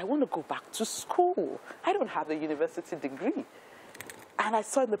said, I want to go back to school. I don't have a university degree. And I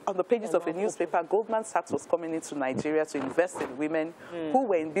saw on the pages of a newspaper, Goldman Sachs was coming into Nigeria to invest in women who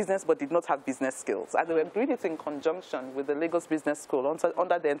were in business but did not have business skills. And they were doing it in conjunction with the Lagos Business School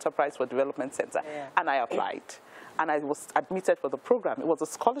under the Enterprise for Development Center. And I applied. And I was admitted for the program. It was a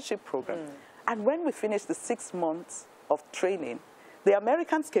scholarship program. And when we finished the 6 months of training, the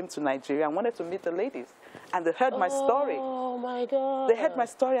Americans came to Nigeria and wanted to meet the ladies. And they heard my story. Oh, my God. They heard my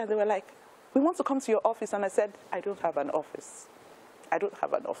story and they were like, we want to come to your office. And I said, I don't have an office. I don't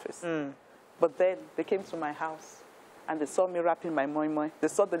have an office. But then they came to my house and they saw me wrapping my moi moi. They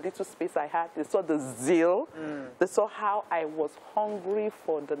saw the little space I had. They saw the zeal. They saw how I was hungry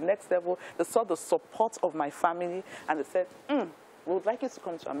for the next level. They saw the support of my family. And they said, we would like you to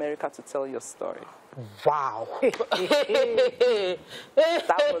come to America to tell your story. Wow. That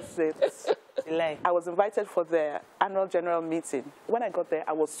was it. I was invited for their annual general meeting. When I got there,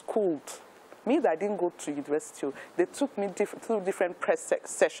 I was schooled. Me, that I didn't go to university, they took me through different press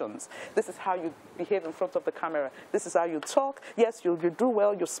sessions. This is how you behave in front of the camera. This is how you talk. Yes, you do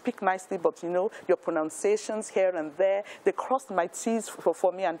well, you speak nicely, but you know, your pronunciations here and there. They crossed my T's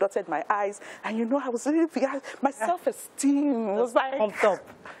for me and dotted my I's. And you know, I was really, my self-esteem was like, pumped up.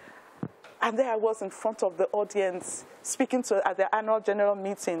 And there I was in front of the audience, speaking at the annual general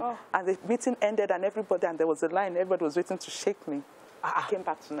meeting. And the meeting ended and there was a line, everybody was waiting to shake me. I came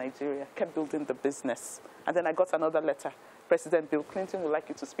back to Nigeria, kept building the business. And then I got another letter. President Bill Clinton would like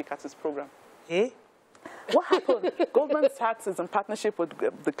you to speak at his program. What happened? Goldman Sachs is in partnership with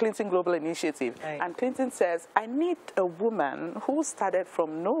the Clinton Global Initiative. And Clinton says, I need a woman who started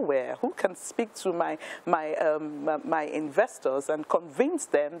from nowhere, who can speak to my investors and convince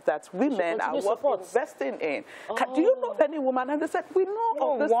them that women are worth investing in. Do you know any woman? And they said, we know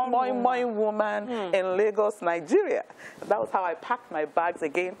of this moi woman in Lagos, Nigeria. That was how I packed my bags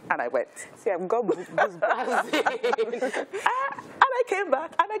again and I went. See, I've got goosebumps. And I came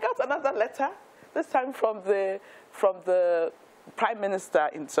back and I got another letter. This time from the Prime Minister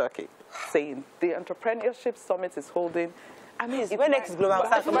in Turkey, saying the Entrepreneurship Summit is holding I mean, When next is global?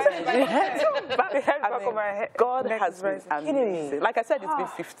 God has been amazing. Like I said, it's been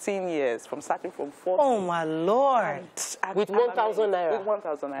 15 years from starting from 4. Oh, my Lord. With 1,000 naira. With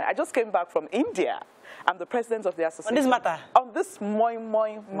 1,000 naira. I just came back from India. I'm the president of the association. On this matter? On this moi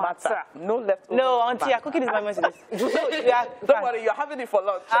matter. No leftover. No, Auntie, you're cooking this by myself. Don't worry, you're having it for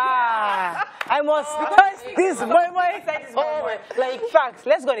lunch. I must because this moi. Oh, like facts.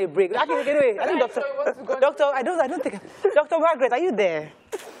 Let's go on a break. Anyway, I think Doctor, I don't think. Dr. Margaret, are you there?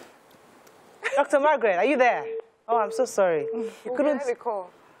 Dr. Margaret, are you there? Oh, I'm so sorry. You couldn't.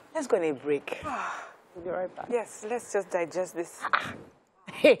 Let's go on a break. We'll be right back. Yes, let's just digest this.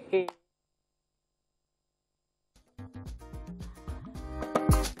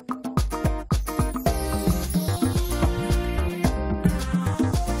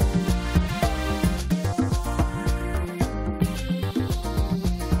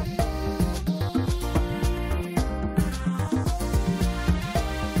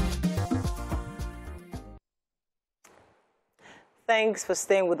 Thanks for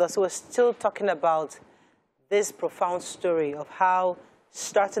staying with us. We're still talking about this profound story of how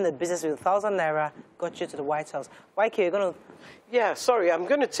starting a business with 1,000 naira got you to the White House. YK, you're going to... Yeah, sorry, I'm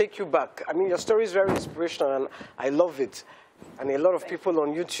going to take you back. I mean, your story is very inspirational, and I love it. And a lot of people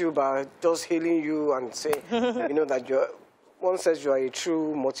on YouTube are just hailing you and saying, you know, that one says you are a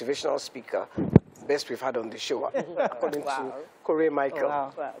true motivational speaker. Best we've had on the show, according to Corey Michael.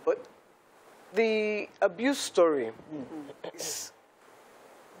 Wow. But the abuse story is...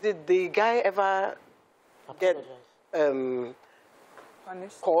 Did the guy ever get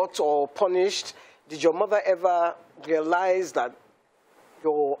caught or punished? Did your mother ever realize that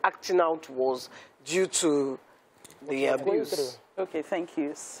your acting out was due to the abuse? Okay, thank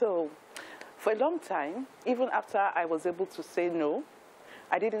you. So, for a long time, even after I was able to say no,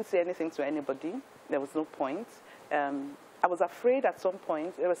 I didn't say anything to anybody. There was no point. I was afraid at some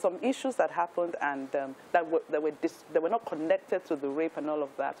point. There were some issues that happened and that were not connected to the rape and all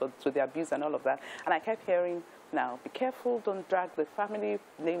of that, or to the abuse and all of that. And I kept hearing, now, be careful, don't drag the family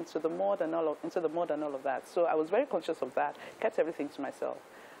name to the mud and into the mud and all of that. So I was very conscious of that, kept everything to myself.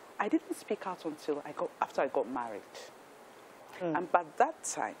 I didn't speak out until after I got married. And by that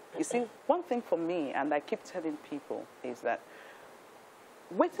time, you see, one thing for me, and I keep telling people, is that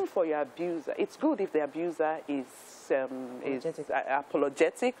waiting for your abuser, it's good if the abuser is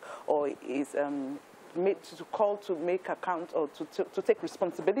apologetic or is called to make account or to take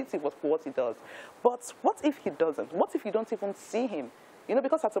responsibility for what he does. But what if he doesn't? What if you don't even see him? You know,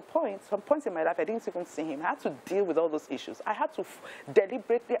 because at some points in my life, I didn't even see him. I had to deal with all those issues. I had to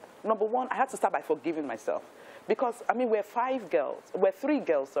deliberately, number one, I had to start by forgiving myself. Because, I mean, we're 3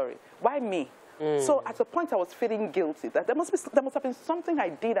 girls, sorry. Why me? So at a point, I was feeling guilty. That there must have been something I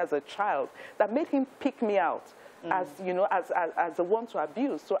did as a child that made him pick me out as, you know, as the one to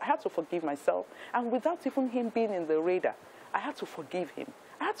abuse. So I had to forgive myself. And without even him being in the radar, I had to forgive him.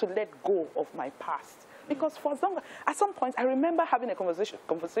 I had to let go of my past. Because for as long as, at some point, I remember having a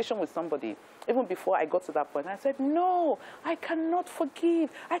conversation with somebody, even before I got to that point. And I said, no, I cannot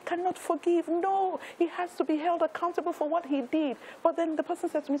forgive. I cannot forgive. No, he has to be held accountable for what he did. But then the person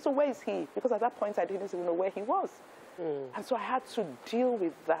said to me, so where is he? Because at that point, I didn't even know where he was. And so I had to deal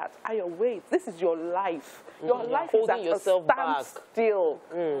with that. Wait, this is your life. Your life is at a standstill.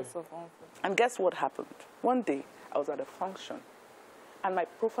 And guess what happened? One day, I was at a function, and my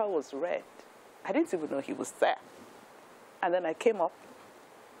profile was red. I didn't even know he was there. And then I came up,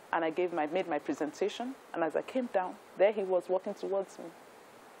 and I made my presentation, and as I came down, there he was walking towards me.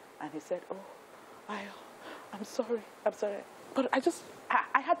 And he said, oh, I'm sorry. But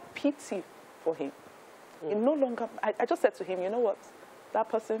I had pity for him. He no longer, I just said to him, you know what? That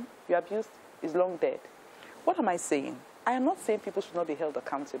person you abused is long dead. What am I saying? I am not saying people should not be held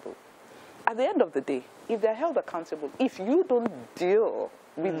accountable. At the end of the day, if they're held accountable, if you don't deal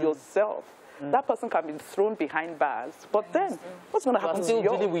with yourself, that person can be thrown behind bars. But then, what's going to happen to you?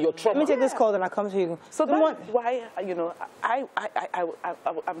 Dealing with your trauma. Let me take this call and I'll come to you. So that's why, you know,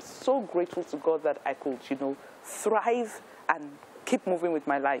 I'm so grateful to God that I could, you know, thrive and keep moving with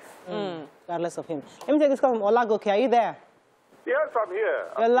my life. Regardless of him. Let me take this call from Olagoke. Are you there? Yes, I'm here.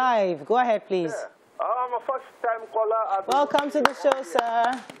 You're live. Go ahead, please. Yeah. I'm a first-time caller. Welcome to the show,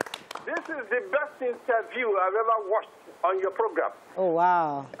 sir. This is the best interview I've ever watched on your program. Oh,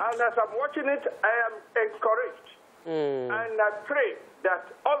 wow. And as I'm watching it, I am encouraged. And I pray that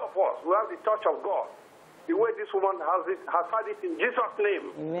all of us will have the touch of God, the way this woman has had it in Jesus'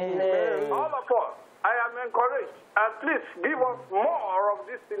 name. Amen. All of us, I am encouraged. And please give us more of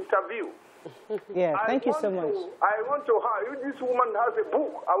this interview. Yeah, thank you so much. I want to have, if this woman has a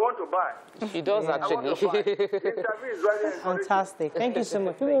book, I want to buy. She does, actually. I want to buy. Interview is very encouraging. Fantastic. Thank you so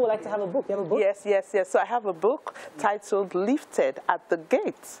much. People would like to have a book. You have a book? Yes, yes, yes. So I have a book titled Lifted at the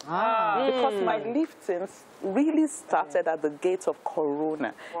Gate. Because my liftings really started at the gate of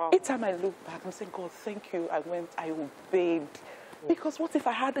Corona. Wow. Each time I look back, I'm saying, God, thank you. I obeyed. Because what if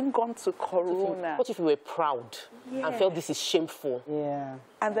I hadn't gone to Corona? What if you were proud and felt this is shameful? Yeah.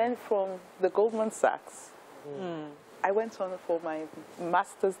 And then from the Goldman Sachs, I went on for my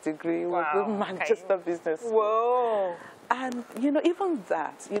master's degree with the Manchester Business School. Whoa. And, you know, even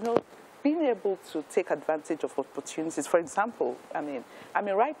that, you know, being able to take advantage of opportunities. For example, I mean,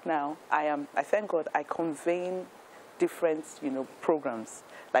 right now, I thank God, I convene different, you know, programs.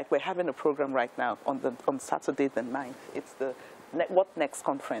 Like we're having a program right now on Saturday the 9th. It's the What Next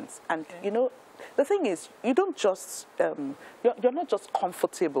conference. And, you know, the thing is, you don't just, you're not just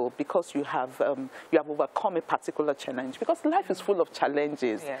comfortable because you have overcome a particular challenge, because life is full of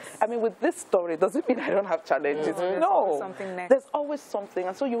challenges. Yes. I mean, with this story, does it mean I don't have challenges? No. There's always something.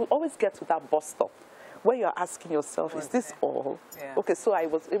 And so you will always get to that bus stop where you're asking yourself, is this all? Yeah. Okay, so I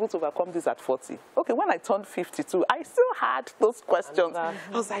was able to overcome this at 40. Okay, when I turned 52, I still had those questions. I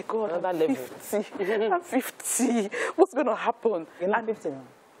was like, God, I'm 50. I'm 50. What's going to happen? You're not 50 now.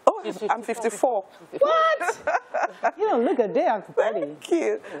 Oh, I'm 54. What? You don't look a day after 30. Thank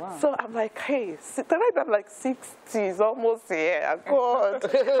you. Oh, wow. So I'm like, hey, tonight I'm like 60, is almost here. God.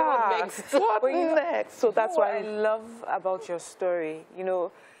 What next? So that's what why I love about your story. You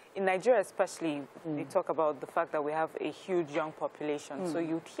know, in Nigeria especially, they talk about the fact that we have a huge young population. So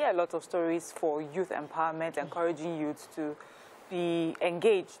you hear a lot of stories for youth empowerment, encouraging youth to be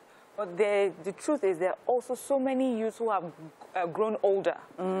engaged. But the truth is there are also so many youths who have grown older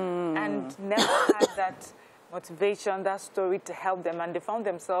and never had that motivation, that story to help them. And they found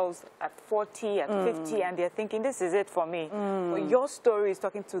themselves at 40, at 50, and they're thinking, this is it for me. But your story is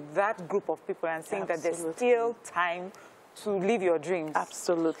talking to that group of people and saying that there's still time to live your dreams.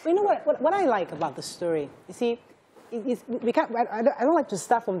 Absolutely. You know what I like about the story? You see, we can't. I don't like to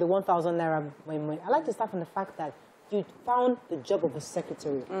start from the 1,000 naira. I like to start from the fact that you found the job of a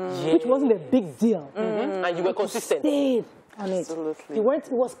secretary, which wasn't a big deal, and you were consistent. You stayed on it. Absolutely. You weren't.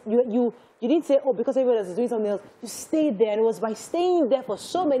 It was you didn't say, oh, because everybody else is doing something else. You stayed there, and it was by staying there for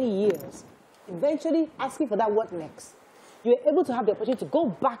so many years, eventually asking for that what next. You were able to have the opportunity to go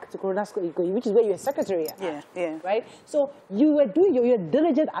back to Corona School, which is where you're a secretary at. Yeah. Right? So you were doing, you're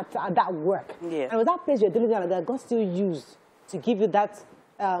diligent at that work. Yeah. And with that place you're diligent at that, God still used to give you that,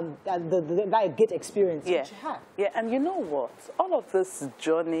 that good experience that you had. Yeah, and you know what? All of these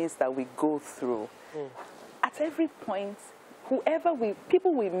journeys that we go through, at every point,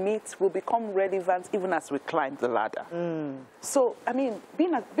 people we meet will become relevant even as we climb the ladder. So, I mean,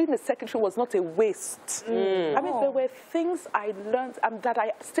 being a secretary was not a waste. I mean, there were things I learned that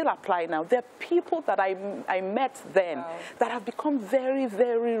I still apply now. There are people that I met then that have become very,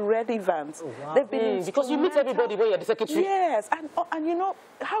 very relevant. They've been because you meet everybody when you're the secretary. Yes, and you know,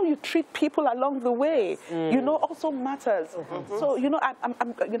 how you treat people along the way, you know, also matters. So, you know,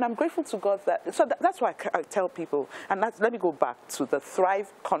 I'm grateful to God that's why I tell people, and let me go back to the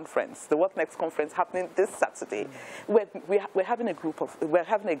Thrive conference, the What Next conference happening this Saturday. We're having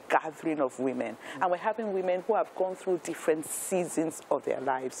a gathering of women, and we're having women who have gone through different seasons of their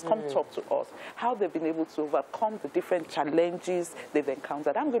lives come talk to us, how they've been able to overcome the different challenges they've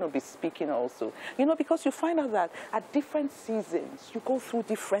encountered. I'm going to be speaking also, you know, because you find out that at different seasons, you go through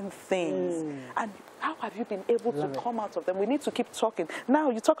different things, and how have you been able to come out of them? We need to keep talking. Now,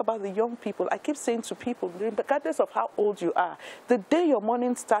 you talk about the young people. I keep saying to people, regardless of how old you are, the day your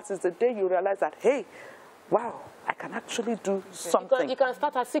morning starts is the day you realize that, hey, wow, I can actually do something. You can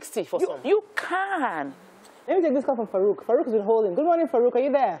start at 60 for some. You can. Let me take this call from Farouk. Farouk's been holding. Good morning, Farouk. Are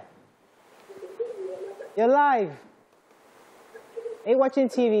you there? You're live. Are you watching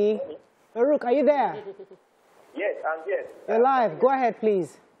TV? Farouk, are you there? Yes, I'm here. You're live. Go ahead,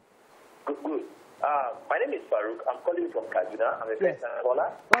 please. Good. My name is Farouk. I'm calling from Kaduna. I'm a first-time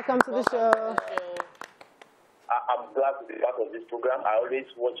caller. Welcome to the show. I'm glad to be part of this program. I always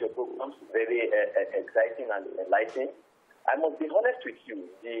watch your programs. Very exciting and enlightening. I must be honest with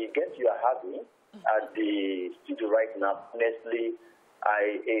you. The guest you are having at the studio right now, honestly,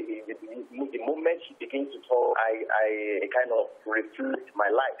 the moment she begins to talk, I kind of reflect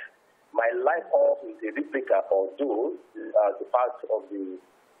my life. My life also is a replica, although the part of the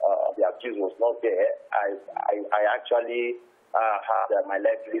abuse was not there. I actually had my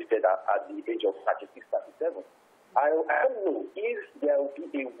life listed at the age of 36, 37. I don't know if there will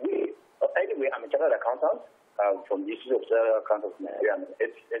be a way. Anyway, I'm a chartered accountant from the Institute of Chartered Accountants of Nigeria. I'm an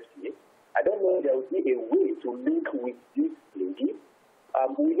FCA. I don't know if there will be a way to link with this lady.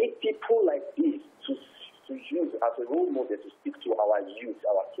 We need people like this to use as a role model to speak to our youth,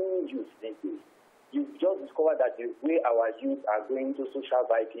 our teen youth these days. You've just discovered that the way our youth are going to social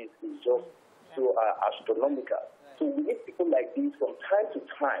vices is just so astronomical. So we need people like this from time to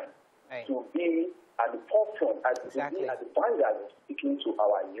time to be at the forefront, to be at the vanguard of speaking to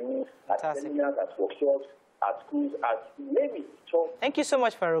our youth at seminars, at workshops, at schools, at maybe church. Thank you so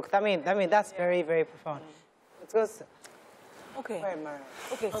much, Farouk. I mean, that's very, very profound. Let's go. Okay.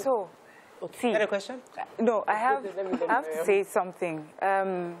 Okay, so... See, got a question? No, I have to say something.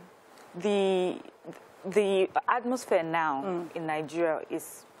 The atmosphere now in Nigeria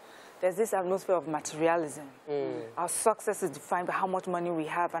is, there's this atmosphere of materialism. Our success is defined by how much money we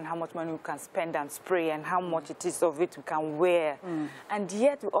have and how much money we can spend and spray and how much it is of it we can wear. And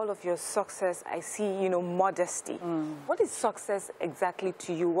yet, with all of your success, I see, modesty. What is success exactly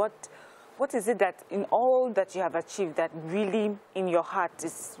to you? What is it that in all that you have achieved that really in your heart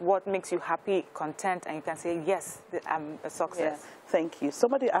is what makes you happy, content, and you can say, yes, I'm a success? Yeah, thank you.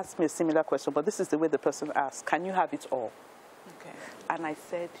 Somebody asked me a similar question, but this is the way the person asked, can you have it all? Okay. And I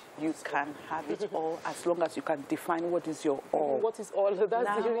said, you can have it all as long as you can define what is your all. What is all?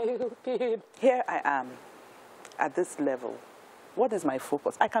 That's the real thing. Here I am at this level. What is my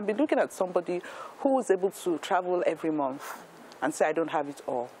focus? I can be looking at somebody who is able to travel every month and say, I don't have it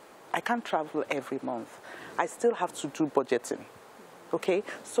all. I can't travel every month. I still have to do budgeting, okay?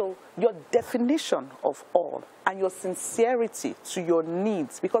 So your definition of all and your sincerity to your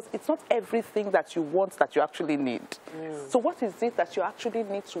needs, because it's not everything that you want that you actually need. So what is it that you actually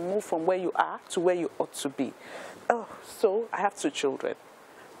need to move from where you are to where you ought to be? Oh, so I have 2 children.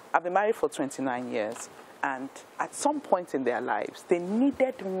 I've been married for 29 years. And at some point in their lives, they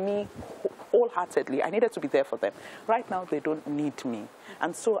needed me wholeheartedly. I needed to be there for them. Right now, they don't need me.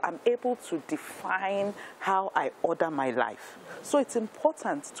 And so I'm able to define how I order my life. So it's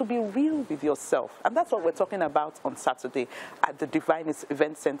important to be real with yourself. And that's what we're talking about on Saturday at the Divine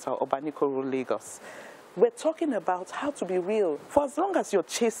Event Center, Obanikoro, Lagos. We're talking about how to be real. For as long as you're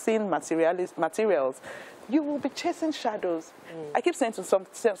chasing materials, you will be chasing shadows. I keep saying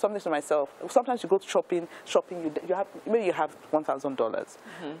something to myself. Sometimes you go to shopping. Maybe you have $1,000,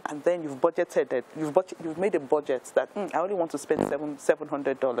 and then you've budgeted it. You've made a budget that I only want to spend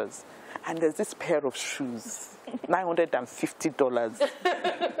 $700, and there's this pair of shoes, $950.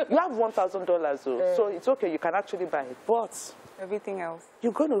 You have $1,000, so it's okay. You can actually buy it, but everything else,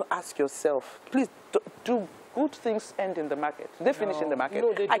 you're going to ask yourself, please do. Good things end in the market. They finish in the market.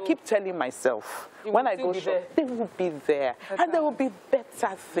 No, I keep telling myself, when I go shop, they will be there. And there will be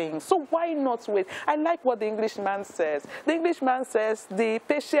better things. So why not wait? I like what the Englishman says. The Englishman says, the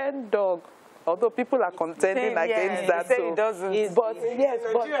patient dog. Although people are contending against that. So it doesn't. But yes,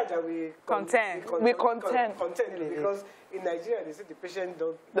 in Nigeria that we contend. Because in Nigeria, they say the patient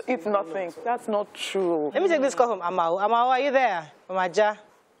dog. It's nothing. That's not true. Let me take this call from Amao. Amao, are you there? From Aja?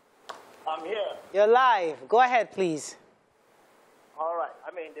 I'm here. You're live. Go ahead, please. All right. I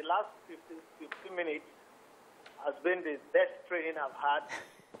mean, the last 15 minutes has been the best training I've had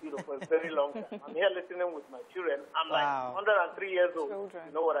for a very long time. I'm here listening with my children. I'm like 103 years old. Children.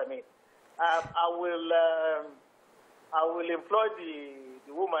 You know what I mean? I will employ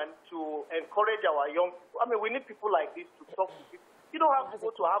the woman to encourage our young people. I mean, we need people like this to talk to people. You don't have to go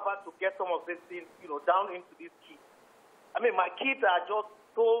to Harvard to get some of these things, down into these kids. I mean, my kids are just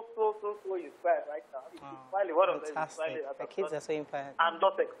so inspired right now. Finally, one of them is finally. The kids are so inspired. I'm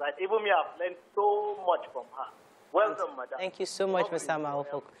not excited. Even me, I've learned so much from her. Well done, madam. Thank you so much, Mr.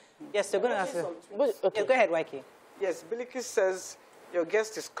 Amaofok. Yes, you're going to ask you. Okay. Go ahead, Waiki. Yes, Bilikis says your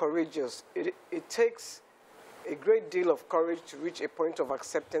guest is courageous. It takes a great deal of courage to reach a point of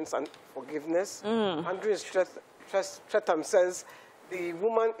acceptance and forgiveness. Andrew Streatham says the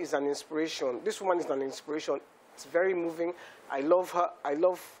woman is an inspiration. This woman is an inspiration. It's very moving. I love her. I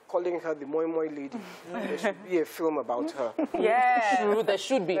love calling her the Moi Moi lady. There should be a film about her. Yeah. There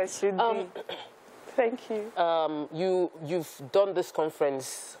should be. There should be. Thank you. You've done this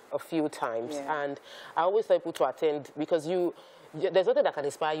conference a few times, and I always tell people to attend because there's nothing that can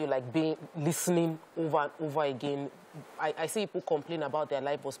inspire you like listening over and over again. I see people complain about their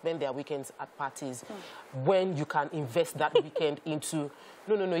life or spend their weekends at parties when you can invest that weekend into...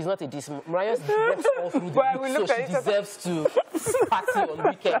 No, it's not a diss. Mariah works all through the week, so she deserves to party on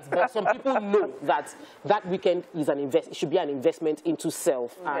weekends. But some people know that that weekend is it should be an investment into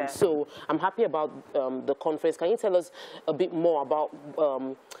self. And so I'm happy about the conference. Can you tell us a bit more about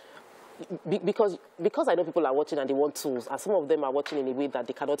because I know people are watching and they want tools, and some of them are watching in a way that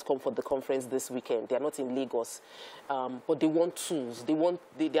they cannot come for the conference this weekend. They are not in Lagos, but they want tools.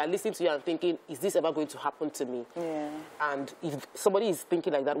 They are listening to you and thinking, is this ever going to happen to me? Yeah. And if somebody is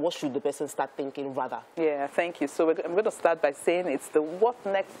thinking like that, what should the person start thinking rather? Yeah, thank you. So I'm going to start by saying it's the What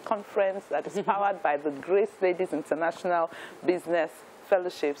Next conference that is powered by the Grace Ladies International Business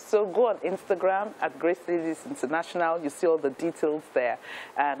Fellowship. So go on Instagram at Grace Ladies International. You see all the details there.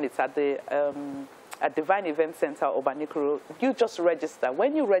 And it's at the Divine Event Center, Obanikoro. You just register.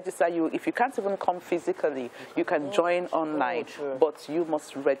 When you register, if you can't even come physically, you can join online, but you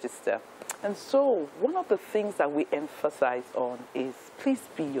must register. And so one of the things that we emphasize on is please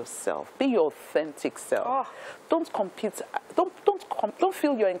be yourself. Be your authentic self. Oh. Don't compete. Don't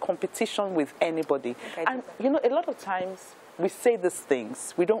feel you're in competition with anybody. Okay. And, you know, a lot of times we say these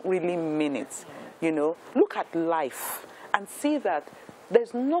things. We don't really mean it. You know, look at life and see that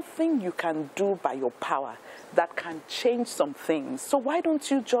there's nothing you can do by your power that can change some things. So why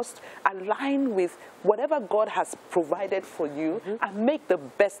don't you just align with whatever God has provided for you and make the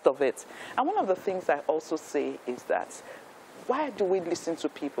best of it? And one of the things I also say is that why do we listen to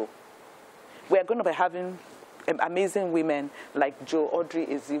people? We're going to be having amazing women like Jo Audrey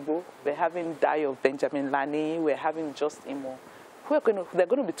Ezigbo. We're having Dayo Benjamin Lani. We're having Just Imo. They're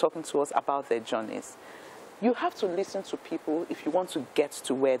going to be talking to us about their journeys. You have to listen to people if you want to get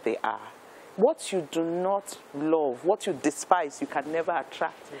to where they are. What you do not love, what you despise, you can never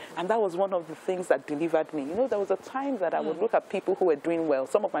attract. And that was one of the things that delivered me. You know, there was a time that I would look at people who were doing well,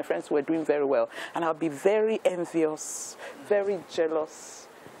 some of my friends who were doing very well, and I'll be very envious, very jealous.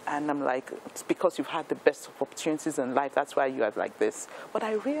 And I'm like, it's because you've had the best of opportunities in life, that's why you are like this. But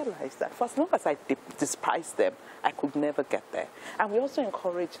I realized that for as long as I despise them, I could never get there. And we also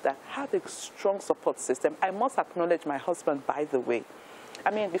encourage that have a strong support system. I must acknowledge my husband, by the way.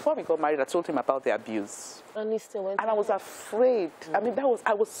 I mean, before we got married, I told him about the abuse. And he still went. And I was afraid. I mean,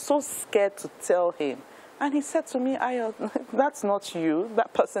 I was so scared to tell him. And he said to me, that's not you.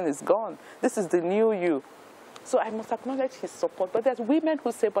 That person is gone. This is the new you. So I must acknowledge his support. But there's women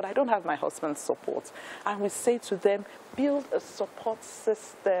who say, but I don't have my husband's support. And we say to them, build a support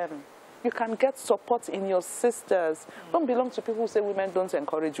system. You can get support in your sisters. Don't belong to people who say women don't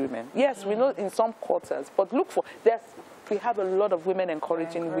encourage women. Yes, we know in some quarters, but look for, we have a lot of women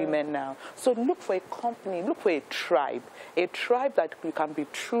encouraging women now. So look for a company, look for a tribe that you can be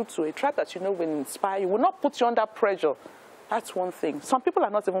true to, a tribe that you know will inspire you, will not put you under pressure. That's one thing. Some people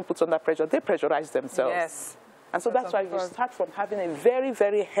are not even put under pressure. They pressurize themselves. Yes. And so that's why you start from having a very,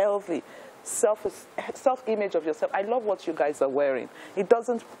 very healthy self-image of yourself. I love what you guys are wearing. It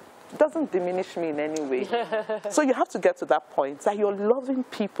doesn't diminish me in any way. So you have to get to that point that you're loving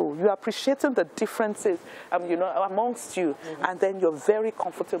people, you're appreciating the differences, you know, amongst you, and then you're very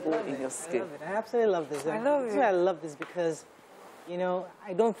comfortable in your skin. I absolutely love this. I love this because, you know,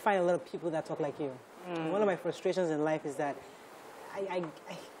 I don't find a lot of people that talk like you. One of my frustrations in life is that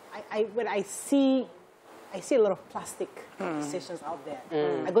when I see a lot of plastic decisions out there.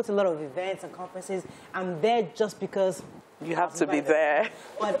 I go to a lot of events and conferences. I'm there just because you have to be there.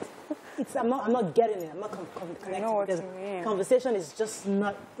 But I'm not getting it. I'm not connecting because conversation is just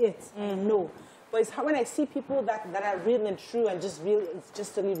not it. No. But it's when I see people that are real and true and just real, it's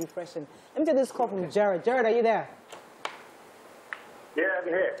just totally refreshing. Let me take this call from Jared. Jared, are you there? Yeah, I'm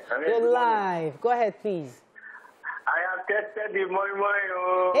here. You're live. Go ahead, please. I have tested the moi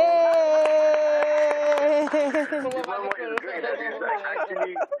moi. Hey! The moi moi is great. I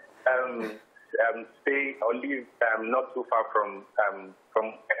actually stay or live not too far from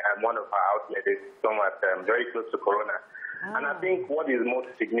one of our outlets. It's somewhat very close to Corona. And I think what is most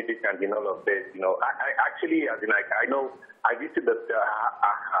significant in all of this, you know, I actually, as in, like, I know I visited the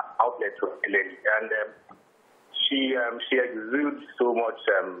outlet regularly, and she exudes so much.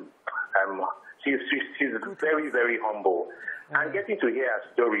 She's very, very humble. And getting to hear her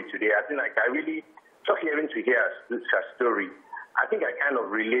story today, I think, like, I really, just hearing to hear her story, I think I kind of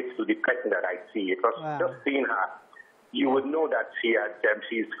relate to the person that I see. Because just seeing her, you would know that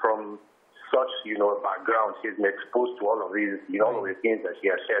she's from such, you know, background. She's been exposed to all of these, you know, all of the things that she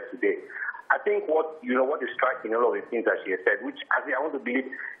has shared today. I think what is striking, all of the things that she has said, which I want to believe,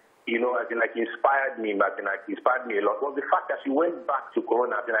 you know, as in, like, inspired me, but like inspired me a lot, was the fact that she went back to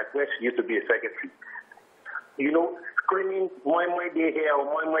Corona, as in, like, where she used to be a secretary, you know, screaming, moi moi day here, or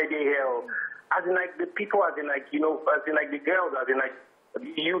moi moi day here, as in, like, the people, as in, like, you know, as in, like, the girls, as in, like, the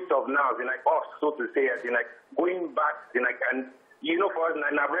youth of now, as in, like, us, so to say, as in, like, going back, as in, like, and, you know, for us, and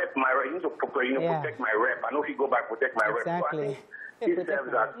I rep my rep, you need to protect my rep. I know if you go back, protect my rep. So I think this serves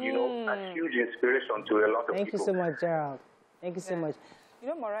as, you know, a huge inspiration to a lot of people. Thank you so much, Gerald. Thank you so much. You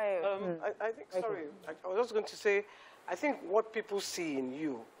know, Mariah. I think, sorry, I was just going to say, I think what people see in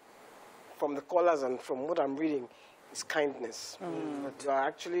you, from the callers and from what I'm reading, is kindness.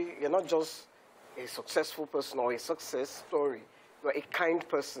 You're not just a successful person or a success story. You're a kind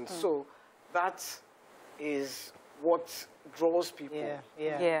person. So that is what draws people to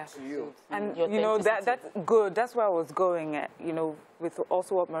you. And, you know, that's good. That's where I was going at, you know, with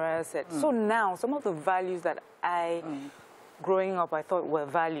also what Mariah said. So now, some of the values that growing up, I thought were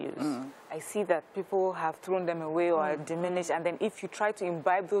values. I see that people have thrown them away or are diminished. And then if you try to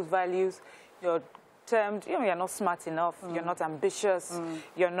imbibe those values, you're termed, you know, you're not smart enough, you're not ambitious,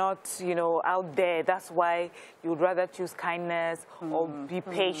 you're not, you know, out there. That's why you would rather choose kindness or be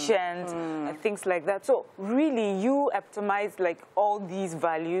patient and things like that. So really, you epitomize like all these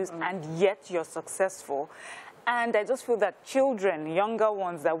values and yet you're successful. And I just feel that children, younger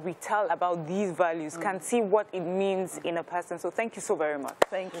ones that we tell about these values can see what it means in a person. So thank you so very much.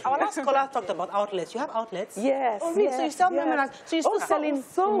 Thank you. Our last caller talked about outlets. You have outlets? Yes. Oh, really? Yes, So you sell yes. So you're still selling?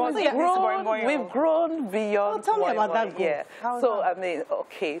 We've grown beyond. Tell me about that. Yeah. So, I mean,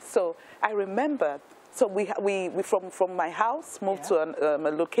 okay. So I remember. So we from my house moved to a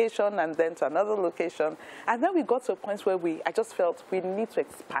location and then to another location. And then we got to a point where I just felt we need to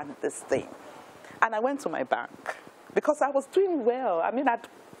expand this thing. And I went to my bank because I was doing well. I mean, I'd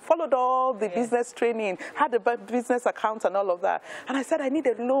followed all the business training, had a business account and all of that. And I said, I need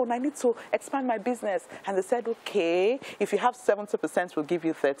a loan. I need to expand my business. And they said, okay, if you have 70%, we'll give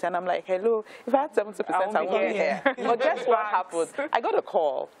you 30. And I'm like, hello, if I had 70%, I won't be here. But guess what happened? I got a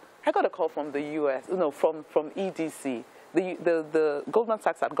call. I got a call from the US, from EDC. The Goldman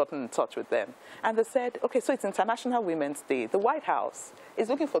Sachs had gotten in touch with them. And they said, okay, so it's International Women's Day. The White House is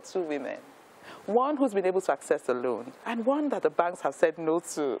looking for 2 women. One who's been able to access a loan, and one that the banks have said no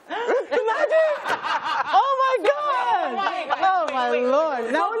to. Imagine! Oh my God! Oh my Lord!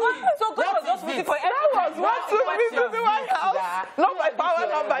 So God was just looking for everyone. That was what took me to the White House. Not by power,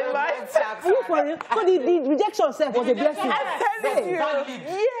 not by might. So the rejection itself was a blessing. I'm telling you.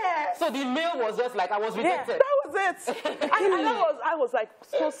 Yes. So the mail was just like, I was rejected. That was it. And I was like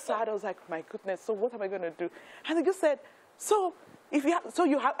so sad. I was like, my goodness, so what am I going to do? And they just said, so if you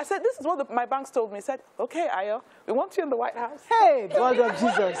have, I said, this is what my banks told me. He said, okay, Ayo, we want you in the White House. Hey, God of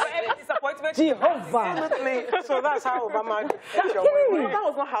Jesus. Disappointment. Jehovah. So that's how Obama that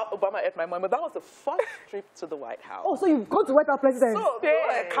was not how Obama ate my money, but that was the first trip to the White House. Oh, so you've gone to White House president? So,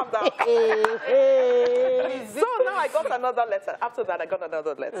 calm down. So now I got another letter. After that, I got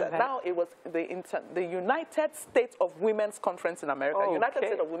another letter. Now it was the United States of Women's Conference in America. United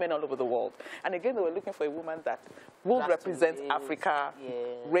States of Women all over the world. And again, they were looking for a woman that would represent Africa,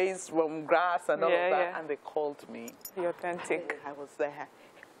 raised from grass and all of that. And they called me. Be authentic. I was there.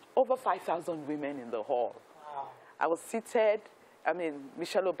 Over 5,000 women in the hall. Wow. I was seated. I mean,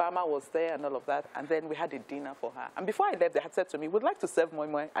 Michelle Obama was there and all of that. And then we had a dinner for her. And before I left, they had said to me, we'd like to serve moi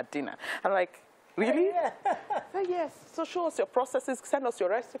moi at dinner. I'm like, really? I said, yes. So show us your processes, send us your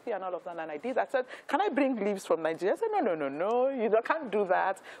recipe and all of that. And I did. I said, can I bring leaves from Nigeria? I said, no, you can't do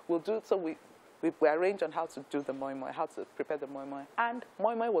that. We'll do it. So we arranged on how to do the moi moi, how to prepare the moi moi. And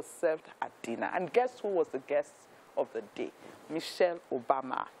moi moi was served at dinner. And guess who was the guest of the day? Michelle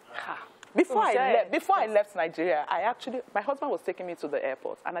Obama. Before I left Nigeria, my husband was taking me to the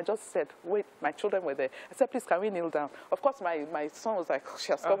airport, and I just said, wait, my children were there. I said, please, can we kneel down? Of course, my son was like,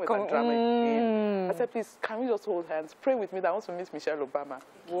 she has come with a drama again. I said, please, can we just hold hands? Pray with me that I want to meet Michelle Obama.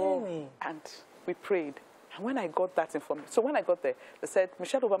 Whoa. And we prayed. And when I got that information, so when I got there, they said,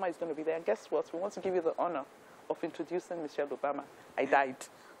 Michelle Obama is going to be there. And guess what? We want to give you the honor of introducing Michelle Obama. I died.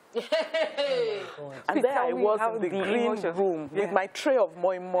 And there I was in the green room with my tray of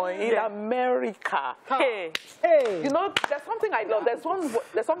moi moi in America. Hey. You know, there's something I love. There's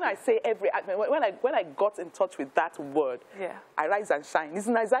something I say when I got in touch with that word. I rise and shine. It's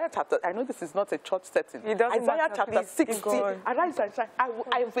in Isaiah chapter. I know this is not a church setting. Isaiah chapter 60. I rise and shine.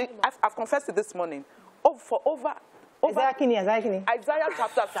 I've confessed it this morning. Isaiah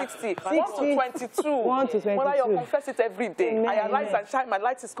chapter 60, 1 to 22. 1 to 22. When I confess it every day. Amen. I arise and shine, my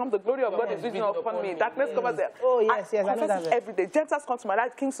light is come, the glory of God is risen upon me. Darkness covers it. Oh, yes, I confess it every day. Gentiles come to my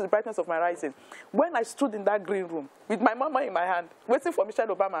light, kings to the brightness of my rising. When I stood in that green room with my mama in my hand, waiting for Michelle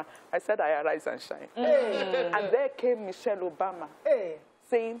Obama, I said, I arise and shine. And there came Michelle Obama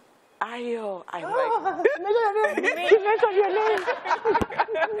saying, Ayo, I'm like, mention your name.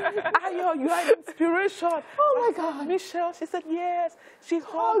 Ayo, you are an inspiration. Oh my God. Michelle, she said, yes. She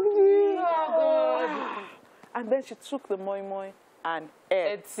hugged me. Oh, and then she took the moi moi and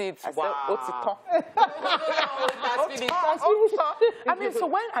ate it. Wow. I mean, so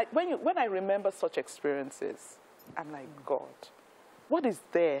when I remember such experiences, I'm like, God, what is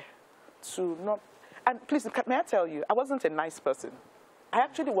there to not... And please, may I tell you, I wasn't a nice person. I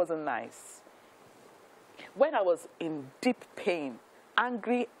actually wasn't nice. When I was in deep pain,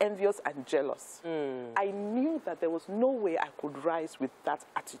 angry, envious, and jealous, I knew that there was no way I could rise with that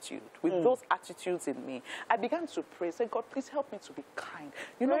attitude, with those attitudes in me. I began to pray, say, God, please help me to be kind.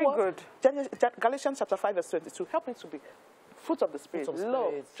 You know what? Good. Galatians chapter 5, verse 22, help me to be fruit of the Spirit,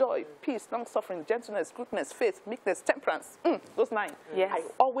 love, joy, peace, long-suffering, gentleness, goodness, faith, meekness, temperance. Those 9. Yes. I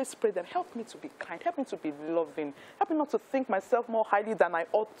always pray them, help me to be kind, help me to be loving, help me not to think myself more highly than I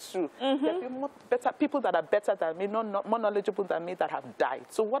ought to. There are more better, people that are better than me, more knowledgeable tan me that have died.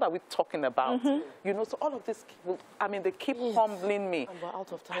 So what are we talking about? You know, so all of this, I mean, they keep humbling me. And we're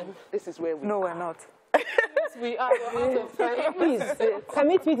out of time. This is where we No, are. we're not. Yes, we are. We're out of time. Please,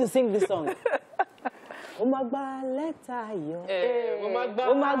 permit me to sing this song. I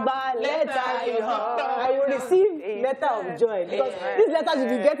will receive letter of joy because this letter you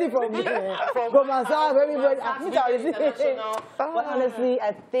be getting from myself, everybody. But honestly,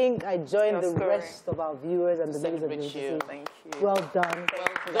 I think I joined the rest of our viewers and the ladies of the Thank you. Well done.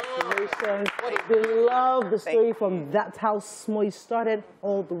 Congratulations. We love the story from that how small you started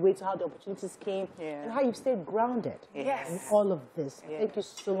all the way to how the opportunities came and how you stayed grounded in all of this. Thank you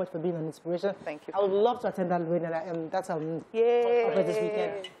so much for being an inspiration. Thank you. I would love to attend that wedding, and that's this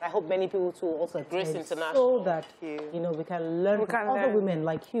weekend. I hope many people too also attend, so that you know we can learn from other women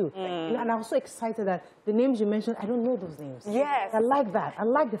like you. And I was so excited that the names you mentioned, I don't know those names. Yes, I like that. I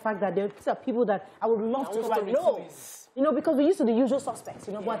like the fact that these are people that I would love to come and know. You know, because we're used to the usual suspects,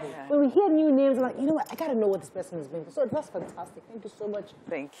 you know, but when we hear new names, I'm like, you know what, I got to know what this person has been through. So that's fantastic. Thank you so much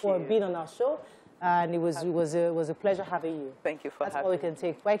for being on our show. And it was a pleasure having you. Thank you for having me. That's all we can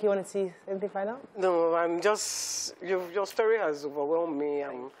take. Mike, you want to see anything final? No, I'm just, your story has overwhelmed me.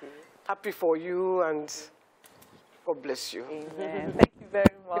 I'm happy for you, and God bless you. Amen. Thank you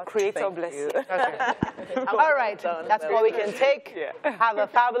very much. The Creator bless you. Okay. All right, that's all we can take. Have a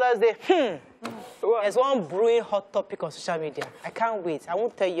fabulous day. There's one brewing hot topic on social media. I can't wait. I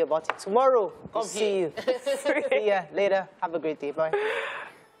won't tell you about it. Tomorrow, I'll see you. See ya later. Have a great day. Bye.